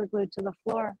it's super glued to the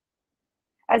floor,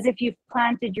 as if you've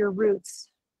planted your roots?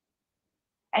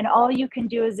 And all you can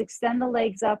do is extend the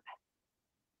legs up.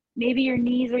 Maybe your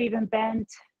knees are even bent.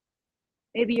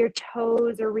 Maybe your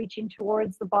toes are reaching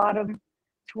towards the bottom,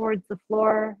 towards the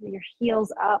floor, your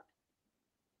heels up.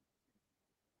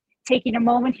 Taking a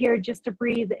moment here just to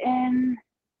breathe in,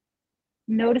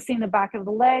 noticing the back of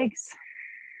the legs.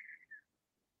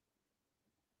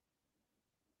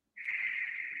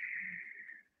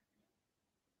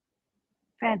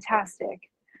 Fantastic.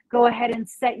 Go ahead and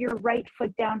set your right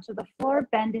foot down to the floor,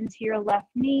 bend into your left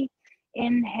knee.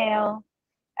 Inhale,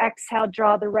 exhale,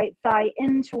 draw the right thigh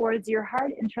in towards your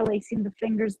heart, interlacing the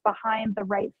fingers behind the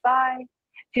right thigh.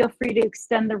 Feel free to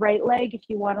extend the right leg if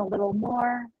you want a little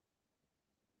more.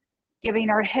 Giving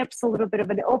our hips a little bit of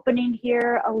an opening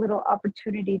here, a little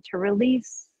opportunity to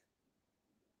release.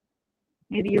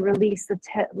 Maybe you release the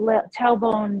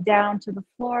tailbone down to the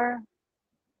floor.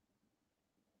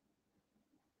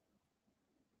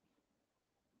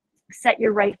 Set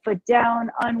your right foot down,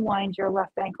 unwind your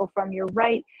left ankle from your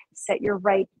right, set your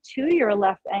right to your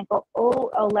left ankle,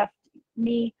 left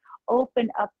knee, open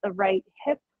up the right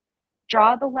hip,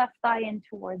 draw the left thigh in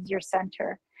towards your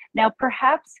center. Now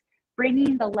perhaps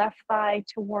bringing the left thigh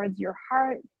towards your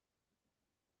heart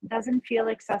doesn't feel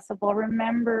accessible.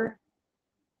 Remember,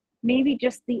 maybe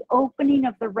just the opening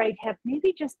of the right hip,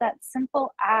 maybe just that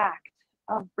simple act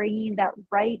of bringing that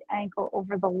right ankle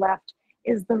over the left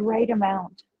is the right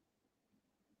amount.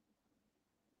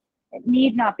 It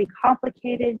need not be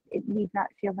complicated. It need not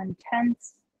feel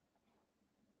intense.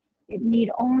 It need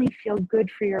only feel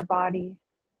good for your body.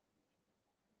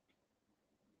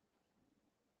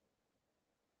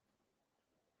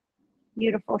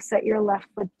 Beautiful. Set your left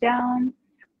foot down.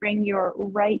 Bring your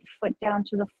right foot down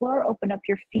to the floor. Open up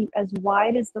your feet as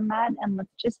wide as the mat, and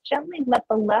let's just gently let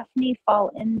the left knee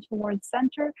fall in towards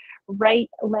center. Right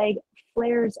leg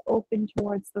flares open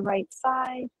towards the right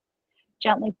side.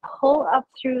 Gently pull up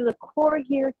through the core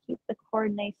here. Keep the core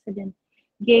nice and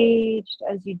engaged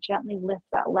as you gently lift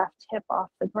that left hip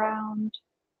off the ground.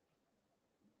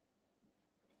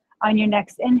 On your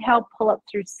next inhale, pull up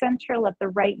through center. Let the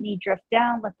right knee drift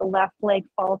down. Let the left leg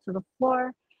fall to the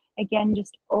floor. Again,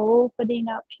 just opening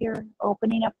up here,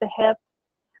 opening up the hip.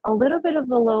 A little bit of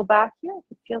the low back here.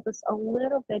 You feel this a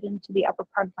little bit into the upper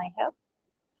part of my hip.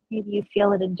 Maybe you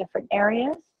feel it in different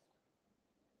areas.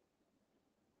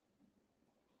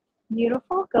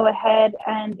 Beautiful. Go ahead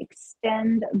and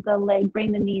extend the leg,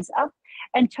 bring the knees up,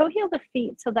 and toe heel the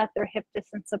feet so that they're hip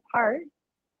distance apart.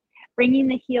 Bringing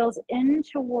the heels in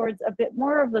towards a bit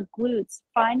more of the glutes,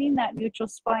 finding that neutral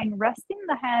spine, resting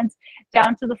the hands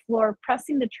down to the floor,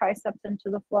 pressing the triceps into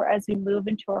the floor as we move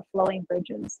into our flowing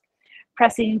bridges.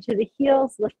 Pressing into the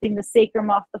heels, lifting the sacrum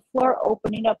off the floor,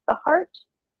 opening up the heart.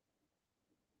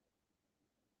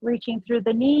 Reaching through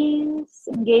the knees,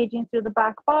 engaging through the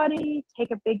back body. Take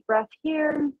a big breath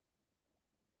here.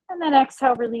 And then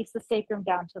exhale, release the sacrum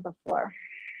down to the floor.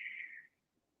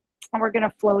 And we're going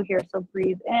to flow here. So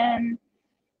breathe in,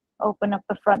 open up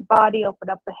the front body,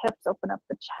 open up the hips, open up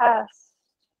the chest,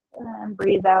 and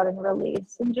breathe out and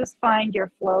release. And just find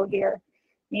your flow here.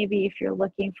 Maybe if you're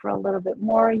looking for a little bit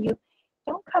more, you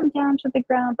don't come down to the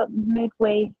ground, but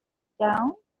midway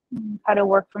down. How to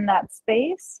work from that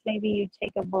space. Maybe you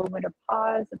take a moment of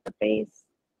pause at the base.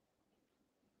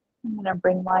 I'm going to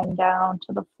bring mine down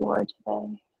to the floor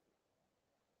today.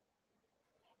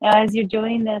 Now, as you're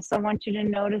doing this, I want you to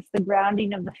notice the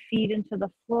grounding of the feet into the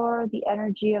floor, the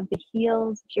energy of the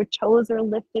heels. If your toes are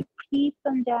lifted, keep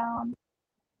them down.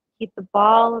 Keep the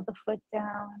ball of the foot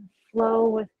down. Flow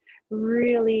with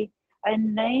really a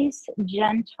nice,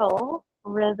 gentle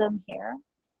rhythm here.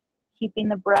 Keeping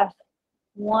the breath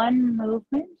one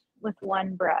movement with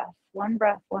one breath. one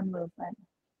breath, one movement.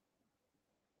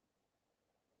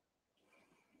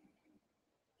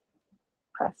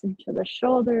 Press into the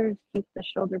shoulders, keep the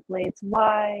shoulder blades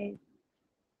wide.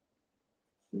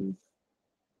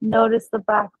 Notice the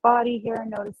back body here,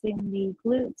 noticing the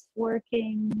glutes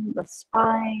working, the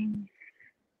spine.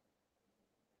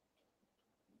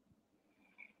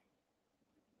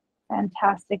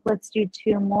 Fantastic. Let's do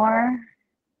 2 more.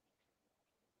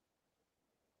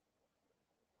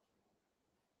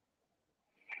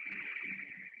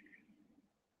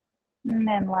 And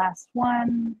then last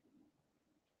one.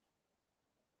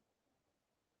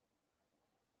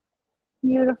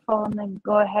 Beautiful. And then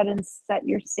go ahead and set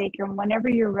your sacrum whenever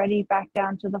you're ready back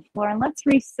down to the floor. And let's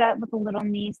reset with a little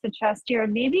knees to chest here.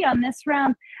 And maybe on this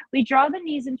round, we draw the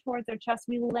knees in towards our chest.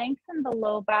 We lengthen the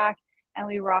low back and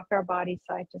we rock our body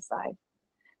side to side.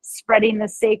 Spreading the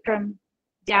sacrum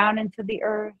down into the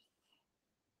earth.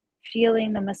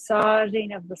 Feeling the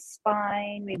massaging of the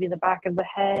spine, maybe the back of the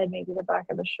head, maybe the back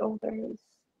of the shoulders.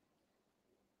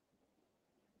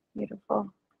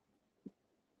 Beautiful.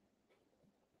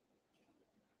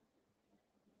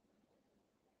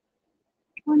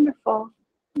 Wonderful.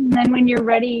 And then when you're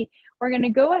ready, we're going to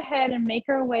go ahead and make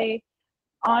our way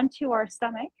onto our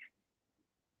stomach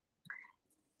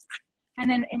and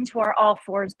then into our all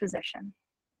fours position.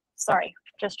 Sorry,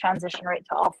 just transition right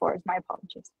to all fours. My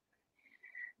apologies.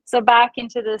 So back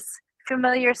into this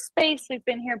familiar space. We've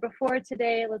been here before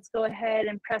today. Let's go ahead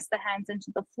and press the hands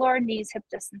into the floor, knees hip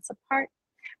distance apart.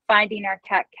 Finding our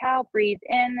cat-cow. Breathe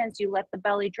in as you let the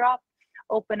belly drop.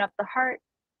 Open up the heart.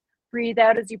 Breathe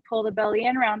out as you pull the belly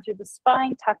in, round through the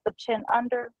spine. Tuck the chin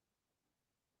under.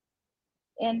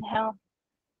 Inhale.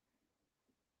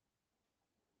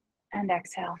 And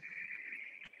exhale.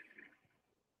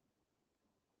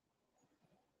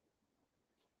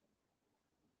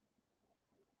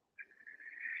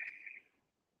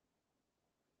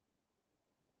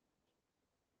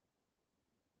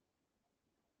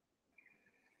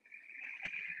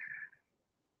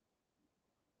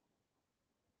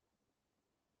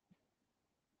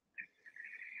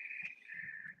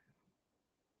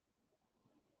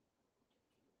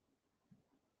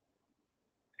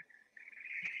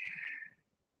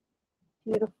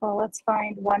 Beautiful. Let's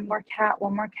find one more cat,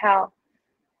 one more cow.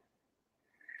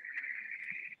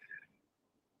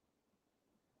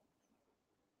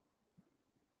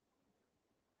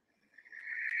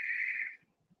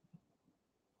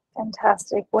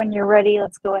 Fantastic. When you're ready,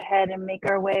 let's go ahead and make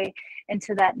our way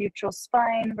into that neutral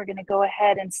spine. We're going to go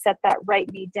ahead and set that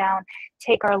right knee down.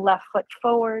 Take our left foot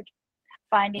forward,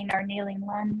 finding our kneeling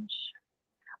lunge.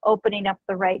 Opening up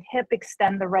the right hip,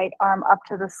 extend the right arm up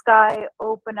to the sky.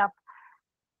 Open up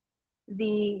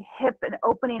the hip and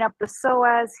opening up the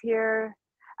psoas here.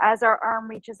 As our arm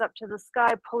reaches up to the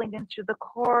sky, pulling in through the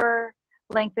core,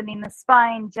 lengthening the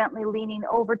spine, gently leaning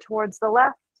over towards the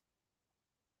left.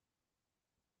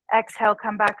 Exhale,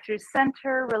 come back through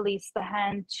center, release the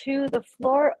hand to the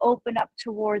floor, open up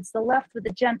towards the left with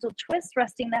a gentle twist,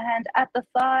 resting the hand at the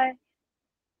thigh.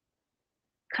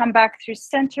 Come back through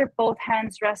center, both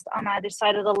hands rest on either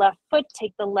side of the left foot.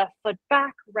 Take the left foot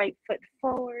back, right foot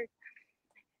forward.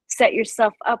 Set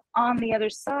yourself up on the other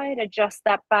side, adjust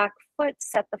that back foot,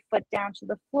 set the foot down to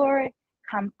the floor,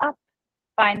 come up,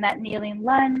 find that kneeling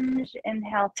lunge.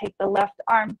 Inhale, take the left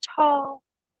arm tall.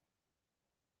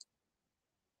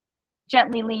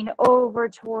 Gently lean over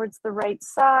towards the right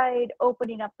side,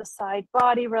 opening up the side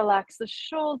body, relax the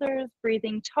shoulders,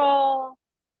 breathing tall.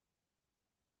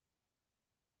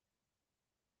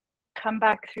 Come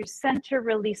back through center,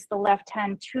 release the left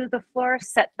hand to the floor,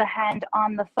 set the hand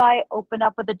on the thigh, open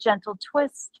up with a gentle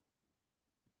twist.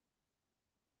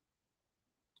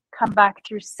 Come back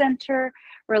through center,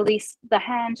 release the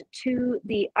hand to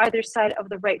the either side of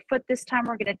the right foot. This time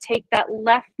we're going to take that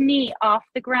left knee off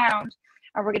the ground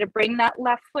and we're going to bring that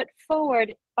left foot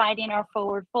forward, finding our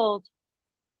forward fold.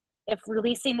 If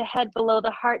releasing the head below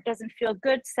the heart doesn't feel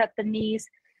good, set the knees,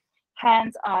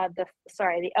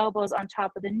 the elbows on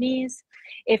top of the knees.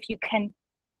 If you can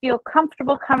feel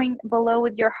comfortable coming below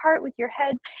with your heart, with your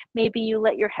head, maybe you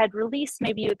let your head release,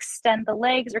 maybe you extend the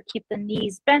legs or keep the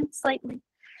knees bent slightly.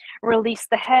 Release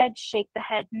the head, shake the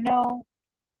head no.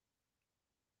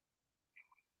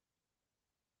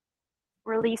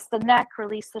 Release the neck,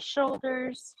 release the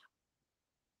shoulders.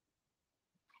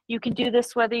 You can do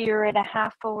this whether you're in a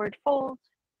half forward fold.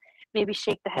 Maybe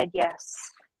shake the head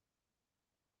yes.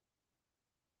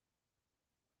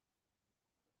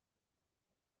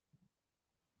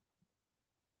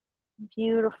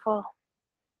 Beautiful.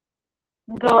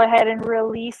 Go ahead and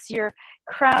release your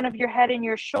crown of your head and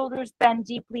your shoulders. Bend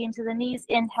deeply into the knees.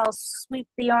 Inhale, sweep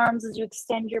the arms as you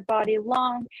extend your body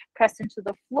long. Press into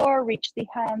the floor. Reach the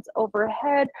hands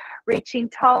overhead, reaching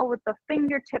tall with the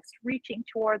fingertips reaching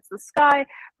towards the sky.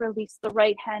 Release the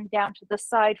right hand down to the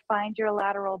side. Find your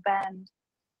lateral bend.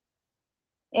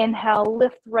 Inhale,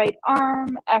 lift right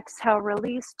arm. Exhale,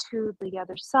 release to the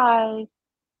other side.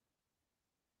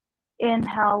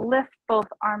 Inhale, lift, both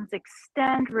arms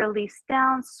extend, release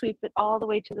down, sweep it all the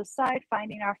way to the side,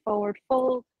 finding our forward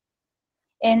fold.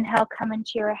 Inhale, come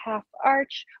into your half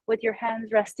arch with your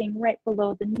hands resting right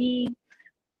below the knee.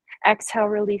 Exhale,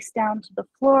 release down to the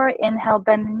floor. Inhale,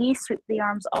 bend the knee, sweep the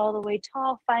arms all the way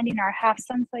tall, finding our half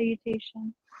sun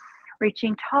salutation.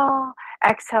 Reaching tall.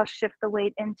 Exhale, shift the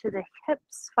weight into the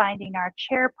hips, finding our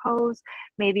chair pose,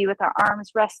 maybe with our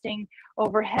arms resting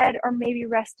overhead or maybe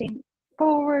resting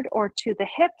forward or to the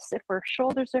hips if our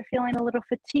shoulders are feeling a little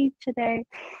fatigued today.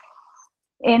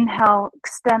 Inhale,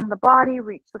 extend the body,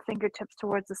 reach the fingertips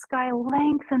towards the sky,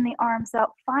 lengthen the arms out,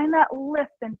 find that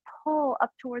lift and pull up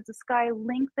towards the sky,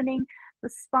 lengthening the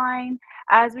spine.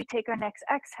 As we take our next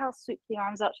exhale, sweep the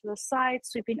arms out to the side,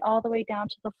 sweeping all the way down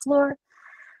to the floor.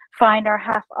 Find our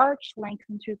half arch,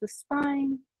 lengthen through the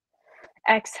spine.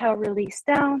 Exhale, release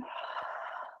down.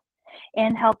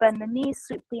 Inhale, bend the knees,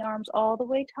 sweep the arms all the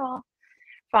way tall.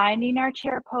 Finding our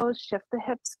chair pose, shift the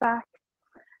hips back.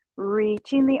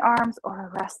 Reaching the arms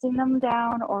or resting them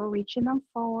down or reaching them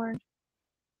forward.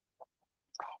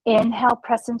 Inhale,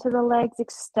 press into the legs,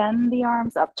 extend the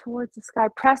arms up towards the sky.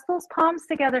 Press those palms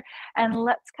together and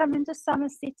let's come into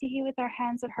Samasthiti with our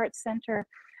hands at heart center.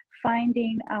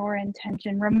 Finding our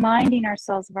intention, reminding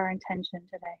ourselves of our intention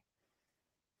today.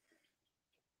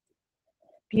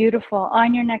 Beautiful.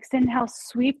 On your next inhale,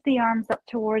 sweep the arms up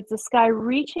towards the sky,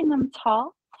 reaching them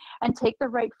tall, and take the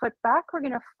right foot back. We're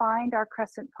going to find our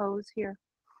crescent pose here.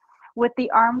 With the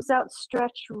arms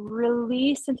outstretched,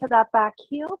 release into that back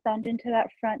heel, bend into that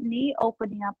front knee,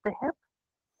 opening up the hip.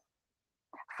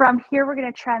 From here, we're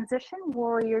going to transition,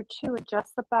 warrior two,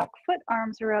 adjust the back foot,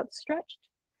 arms are outstretched.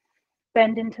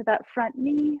 Bend into that front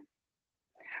knee.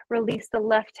 Release the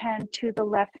left hand to the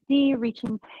left knee,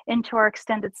 reaching into our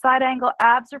extended side angle.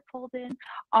 Abs are pulled in,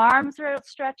 arms are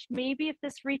outstretched. Maybe if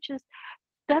this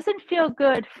doesn't feel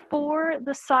good for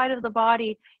the side of the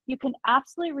body, you can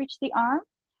absolutely reach the arm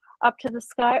up to the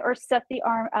sky or set the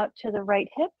arm out to the right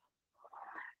hip.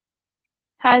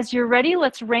 As you're ready,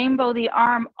 let's rainbow the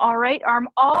arm. All right, arm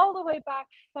all the way back,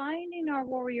 finding our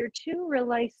warrior two.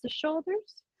 Release the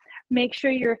shoulders. Make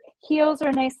sure your heels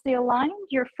are nicely aligned.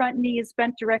 Your front knee is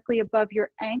bent directly above your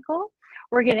ankle.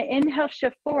 We're going to inhale,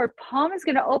 shift forward. Palm is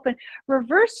going to open.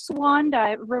 Reverse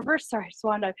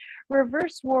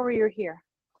warrior here.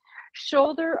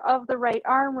 Shoulder of the right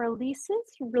arm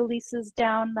releases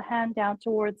down the hand down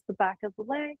towards the back of the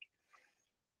leg.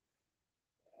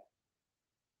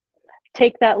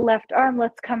 Take that left arm.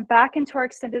 Let's come back into our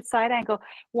extended side angle.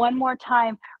 One more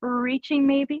time, reaching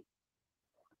maybe.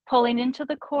 Pulling into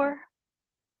the core.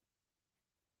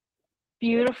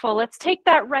 Beautiful. Let's take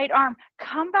that right arm,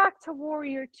 come back to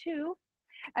warrior two,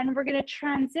 and we're going to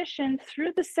transition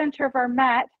through the center of our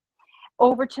mat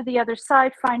over to the other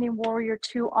side, finding warrior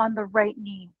two on the right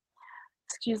knee.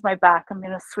 Excuse my back. I'm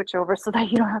going to switch over so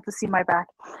that you don't have to see my back.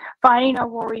 Finding our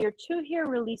warrior two here,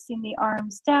 releasing the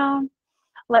arms down.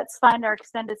 Let's find our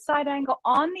extended side angle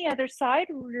on the other side,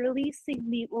 releasing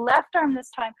the left arm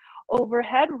this time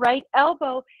overhead, right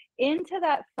elbow into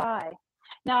that thigh.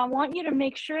 Now I want you to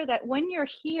make sure that when you're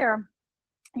here,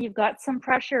 you've got some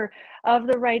pressure of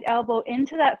the right elbow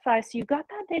into that thigh, so you've got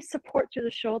that nice support through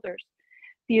the shoulders.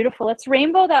 Beautiful. Let's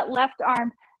rainbow that left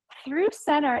arm through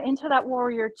center into that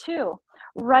warrior two.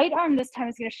 Right arm this time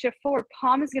is going to shift forward.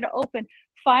 Palm is going to open.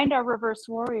 Find our reverse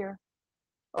warrior.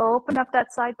 Open up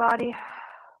that side body.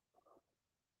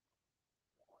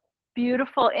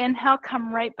 Beautiful. Inhale,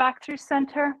 come right back through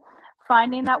center.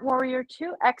 Finding that warrior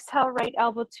two. Exhale, right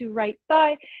elbow to right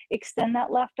thigh. Extend that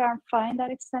left arm. Find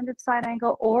that extended side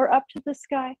angle or up to the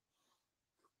sky.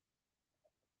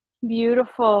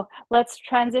 Beautiful. Let's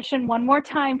transition one more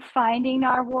time. Finding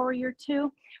our warrior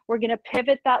two. We're going to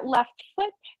pivot that left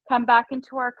foot. Come back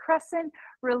into our crescent.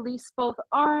 Release both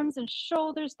arms and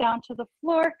shoulders down to the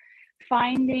floor.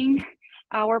 Finding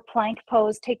our plank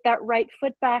pose. Take that right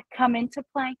foot back. Come into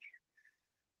plank.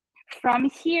 From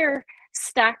here,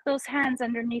 stack those hands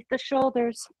underneath the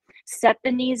shoulders. Set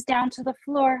the knees down to the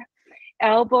floor.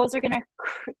 Elbows are going to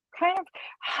kind of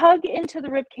hug into the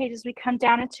rib cage as we come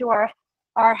down into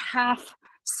our half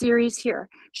series here.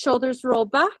 Shoulders roll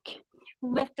back.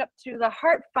 Lift up through the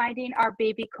heart, finding our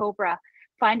baby cobra.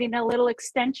 Finding a little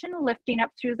extension, lifting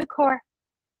up through the core.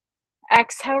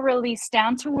 Exhale, release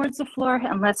down towards the floor,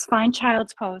 and let's find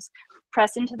child's pose.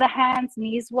 Press into the hands,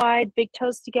 knees wide, big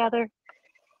toes together.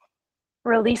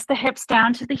 Release the hips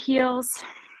down to the heels.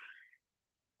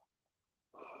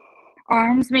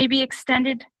 Arms may be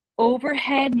extended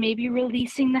overhead, maybe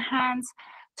releasing the hands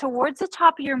towards the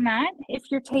top of your mat.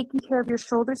 If you're taking care of your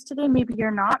shoulders today, maybe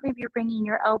you're not. Maybe you're bringing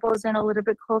your elbows in a little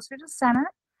bit closer to center.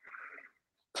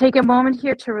 Take a moment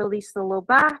here to release the low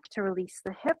back, to release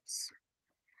the hips.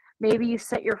 Maybe you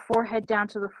set your forehead down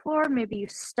to the floor. Maybe you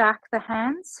stack the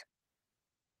hands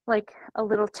like a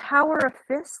little tower of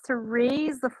fists to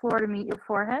raise the floor to meet your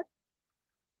forehead.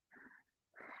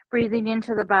 Breathing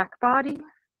into the back body.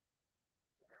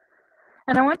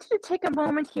 And I want you to take a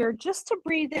moment here just to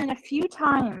breathe in a few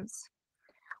times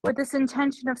with this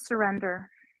intention of surrender.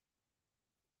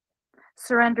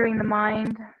 Surrendering the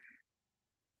mind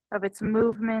of its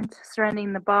movement,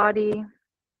 surrendering the body,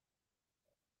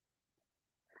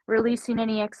 releasing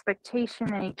any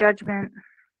expectation, any judgment.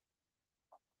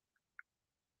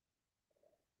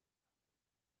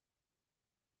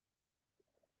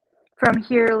 From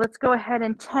here, let's go ahead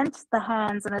and tense the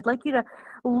hands, and I'd like you to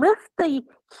lift the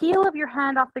heel of your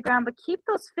hand off the ground, but keep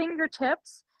those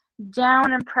fingertips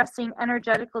down and pressing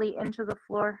energetically into the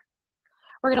floor.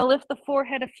 We're going to lift the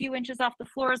forehead a few inches off the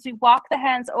floor as we walk the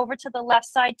hands over to the left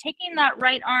side, taking that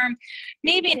right arm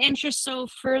maybe an inch or so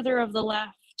further of the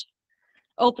left.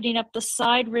 Opening up the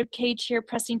side rib cage here,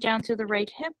 pressing down through the right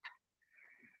hip.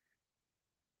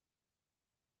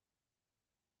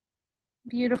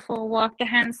 Beautiful. Walk the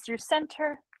hands through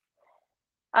center.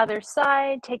 Other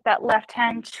side. Take that left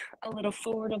hand a little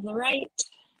forward of the right.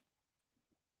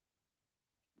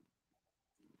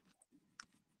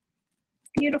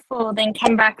 Beautiful. Then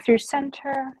come back through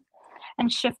center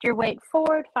and shift your weight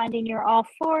forward, finding your all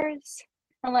fours.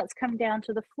 And let's come down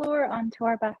to the floor onto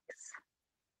our backs.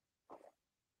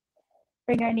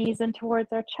 Bring our knees in towards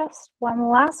our chest one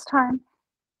last time.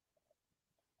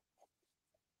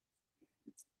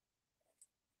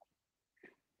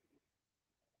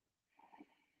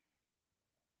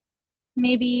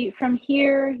 Maybe from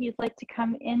here, you'd like to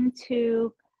come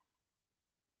into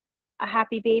a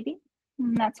happy baby.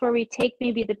 And that's where we take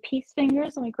maybe the peace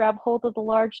fingers and we grab hold of the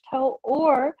large toe,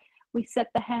 or we set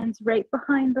the hands right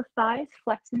behind the thighs,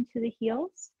 flex into the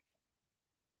heels.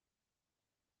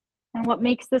 And what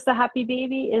makes this a happy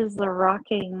baby is the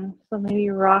rocking. So maybe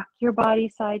rock your body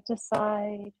side to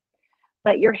side.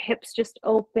 Let your hips just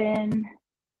open.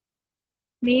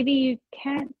 Maybe you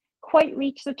can't quite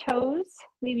reach the toes.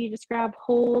 Maybe you just grab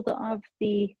hold of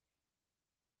the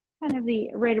kind of the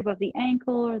right above the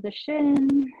ankle or the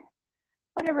shin,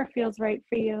 whatever feels right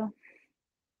for you.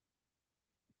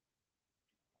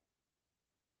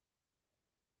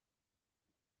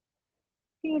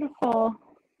 Beautiful.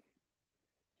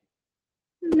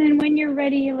 And then when you're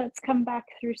ready, let's come back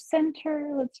through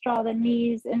center. Let's draw the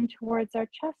knees in towards our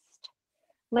chest.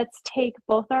 Let's take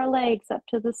both our legs up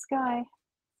to the sky,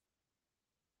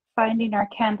 finding our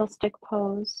candlestick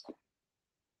pose.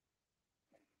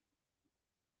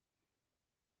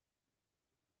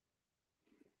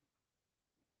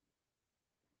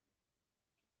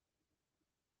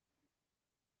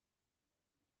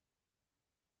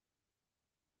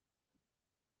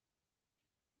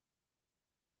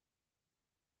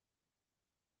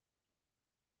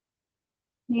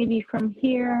 Maybe from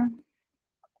here,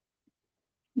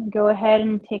 go ahead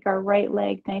and take our right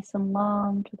leg nice and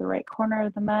long to the right corner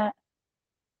of the mat.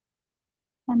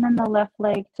 And then the left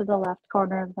leg to the left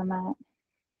corner of the mat.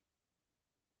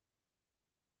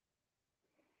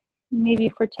 Maybe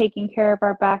if we're taking care of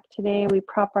our back today, we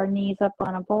prop our knees up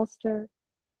on a bolster.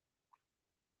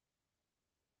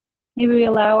 Maybe we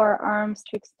allow our arms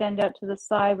to extend out to the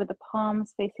side with the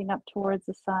palms facing up towards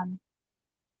the sun.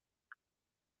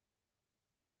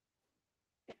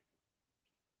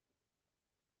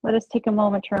 Let us take a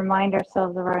moment to remind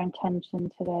ourselves of our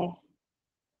intention today.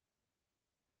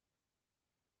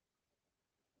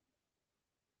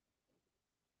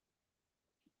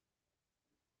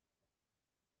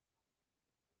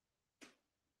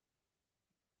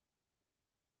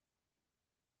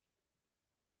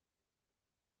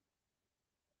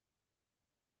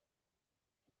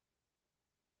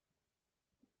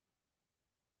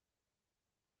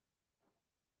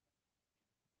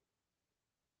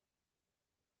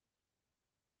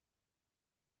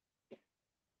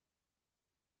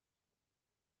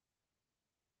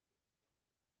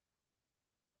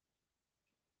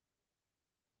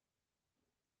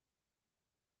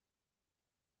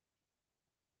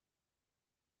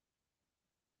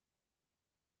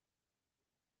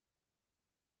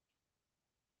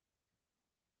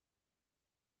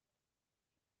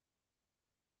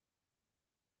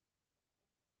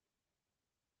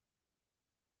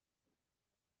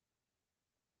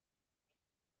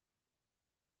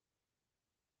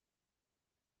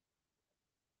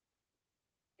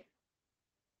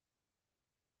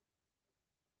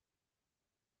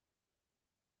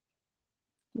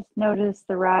 Notice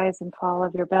the rise and fall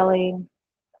of your belly.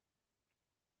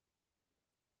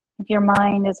 If your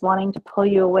mind is wanting to pull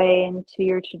you away into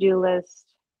your to-do list,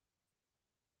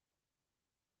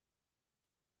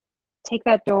 take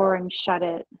that door and shut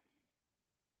it.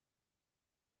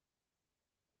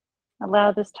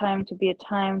 Allow this time to be a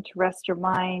time to rest your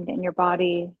mind and your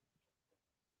body,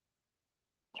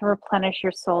 to replenish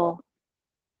your soul.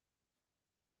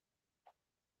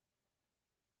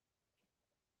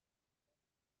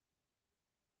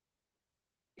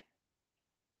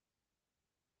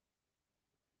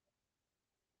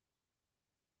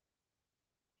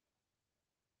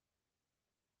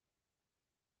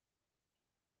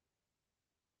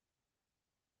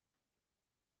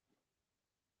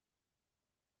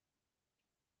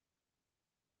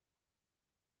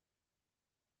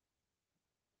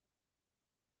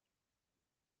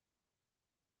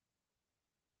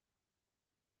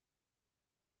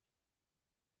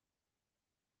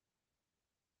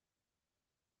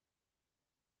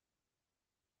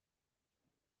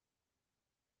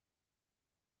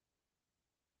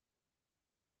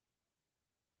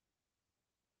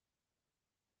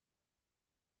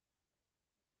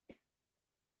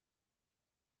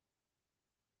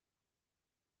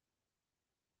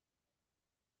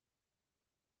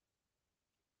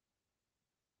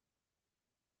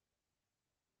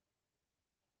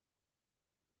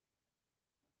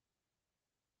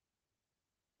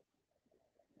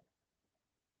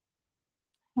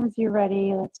 As you're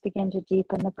ready, let's begin to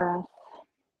deepen the breath.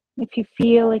 If you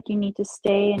feel like you need to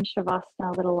stay in Shavasana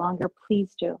a little longer,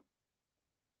 please do.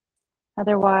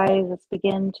 Otherwise, let's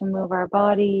begin to move our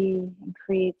body and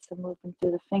create some movement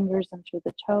through the fingers and through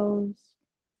the toes.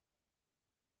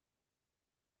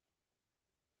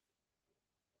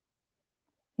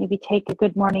 Maybe take a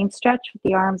good morning stretch with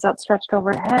the arms outstretched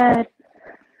overhead.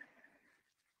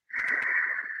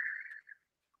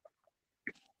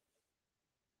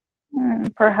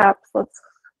 And perhaps let's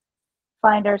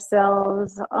find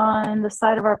ourselves on the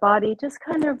side of our body, just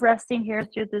kind of resting here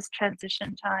through this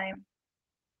transition time.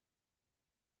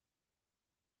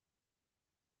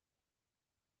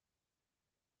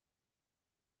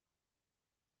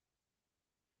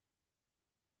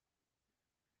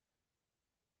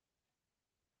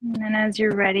 And then as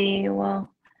you're ready, we'll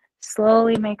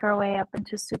slowly make our way up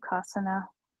into Sukhasana,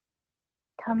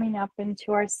 coming up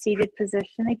into our seated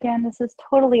position. Again, this is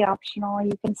totally optional.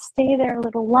 You can stay there a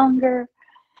little longer,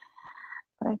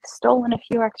 but I've stolen a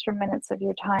few extra minutes of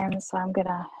your time, so I'm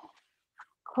gonna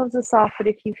close this off, but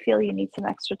if you feel you need some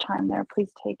extra time there,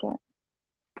 please take it.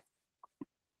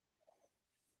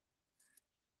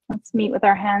 Let's meet with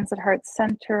our hands at heart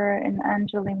center in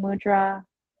Anjali Mudra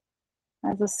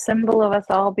as a symbol of us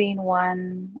all being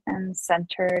one and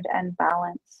centered and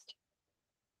balanced.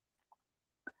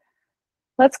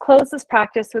 Let's close this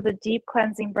practice with a deep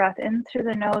cleansing breath in through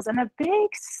the nose and a big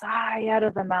sigh out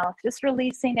of the mouth, just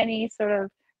releasing any sort of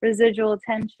residual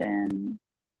tension.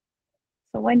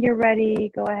 So when you're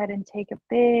ready, go ahead and take a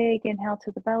big inhale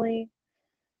to the belly.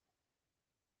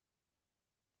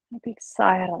 A big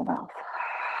sigh out of the mouth.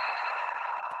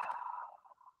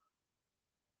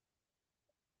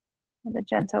 With a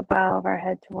gentle bow of our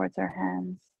head towards our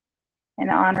hands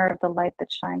in honor of the light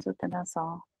that shines within us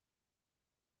all.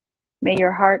 May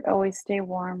your heart always stay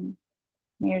warm.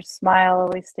 May your smile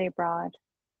always stay broad.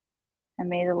 And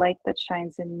may the light that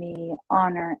shines in me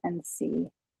honor and see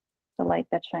the light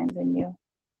that shines in you.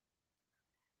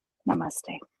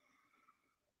 Namaste.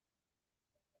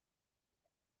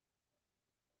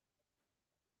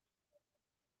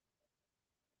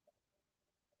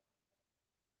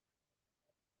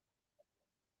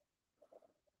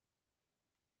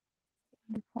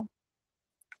 Wonderful.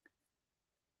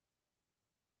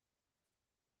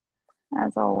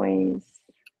 As always,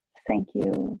 thank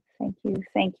you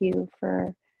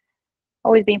for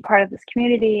always being part of this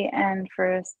community and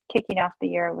for kicking off the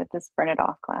year with this Burn It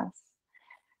Off class.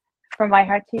 From my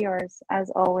heart to yours, as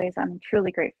always, I'm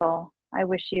truly grateful. I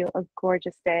wish you a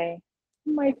gorgeous day.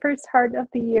 My first heart of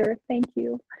the year. Thank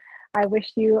you. I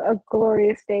wish you a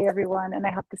glorious day, everyone, and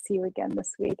I hope to see you again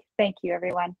this week. Thank you,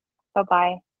 everyone.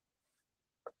 Bye-bye.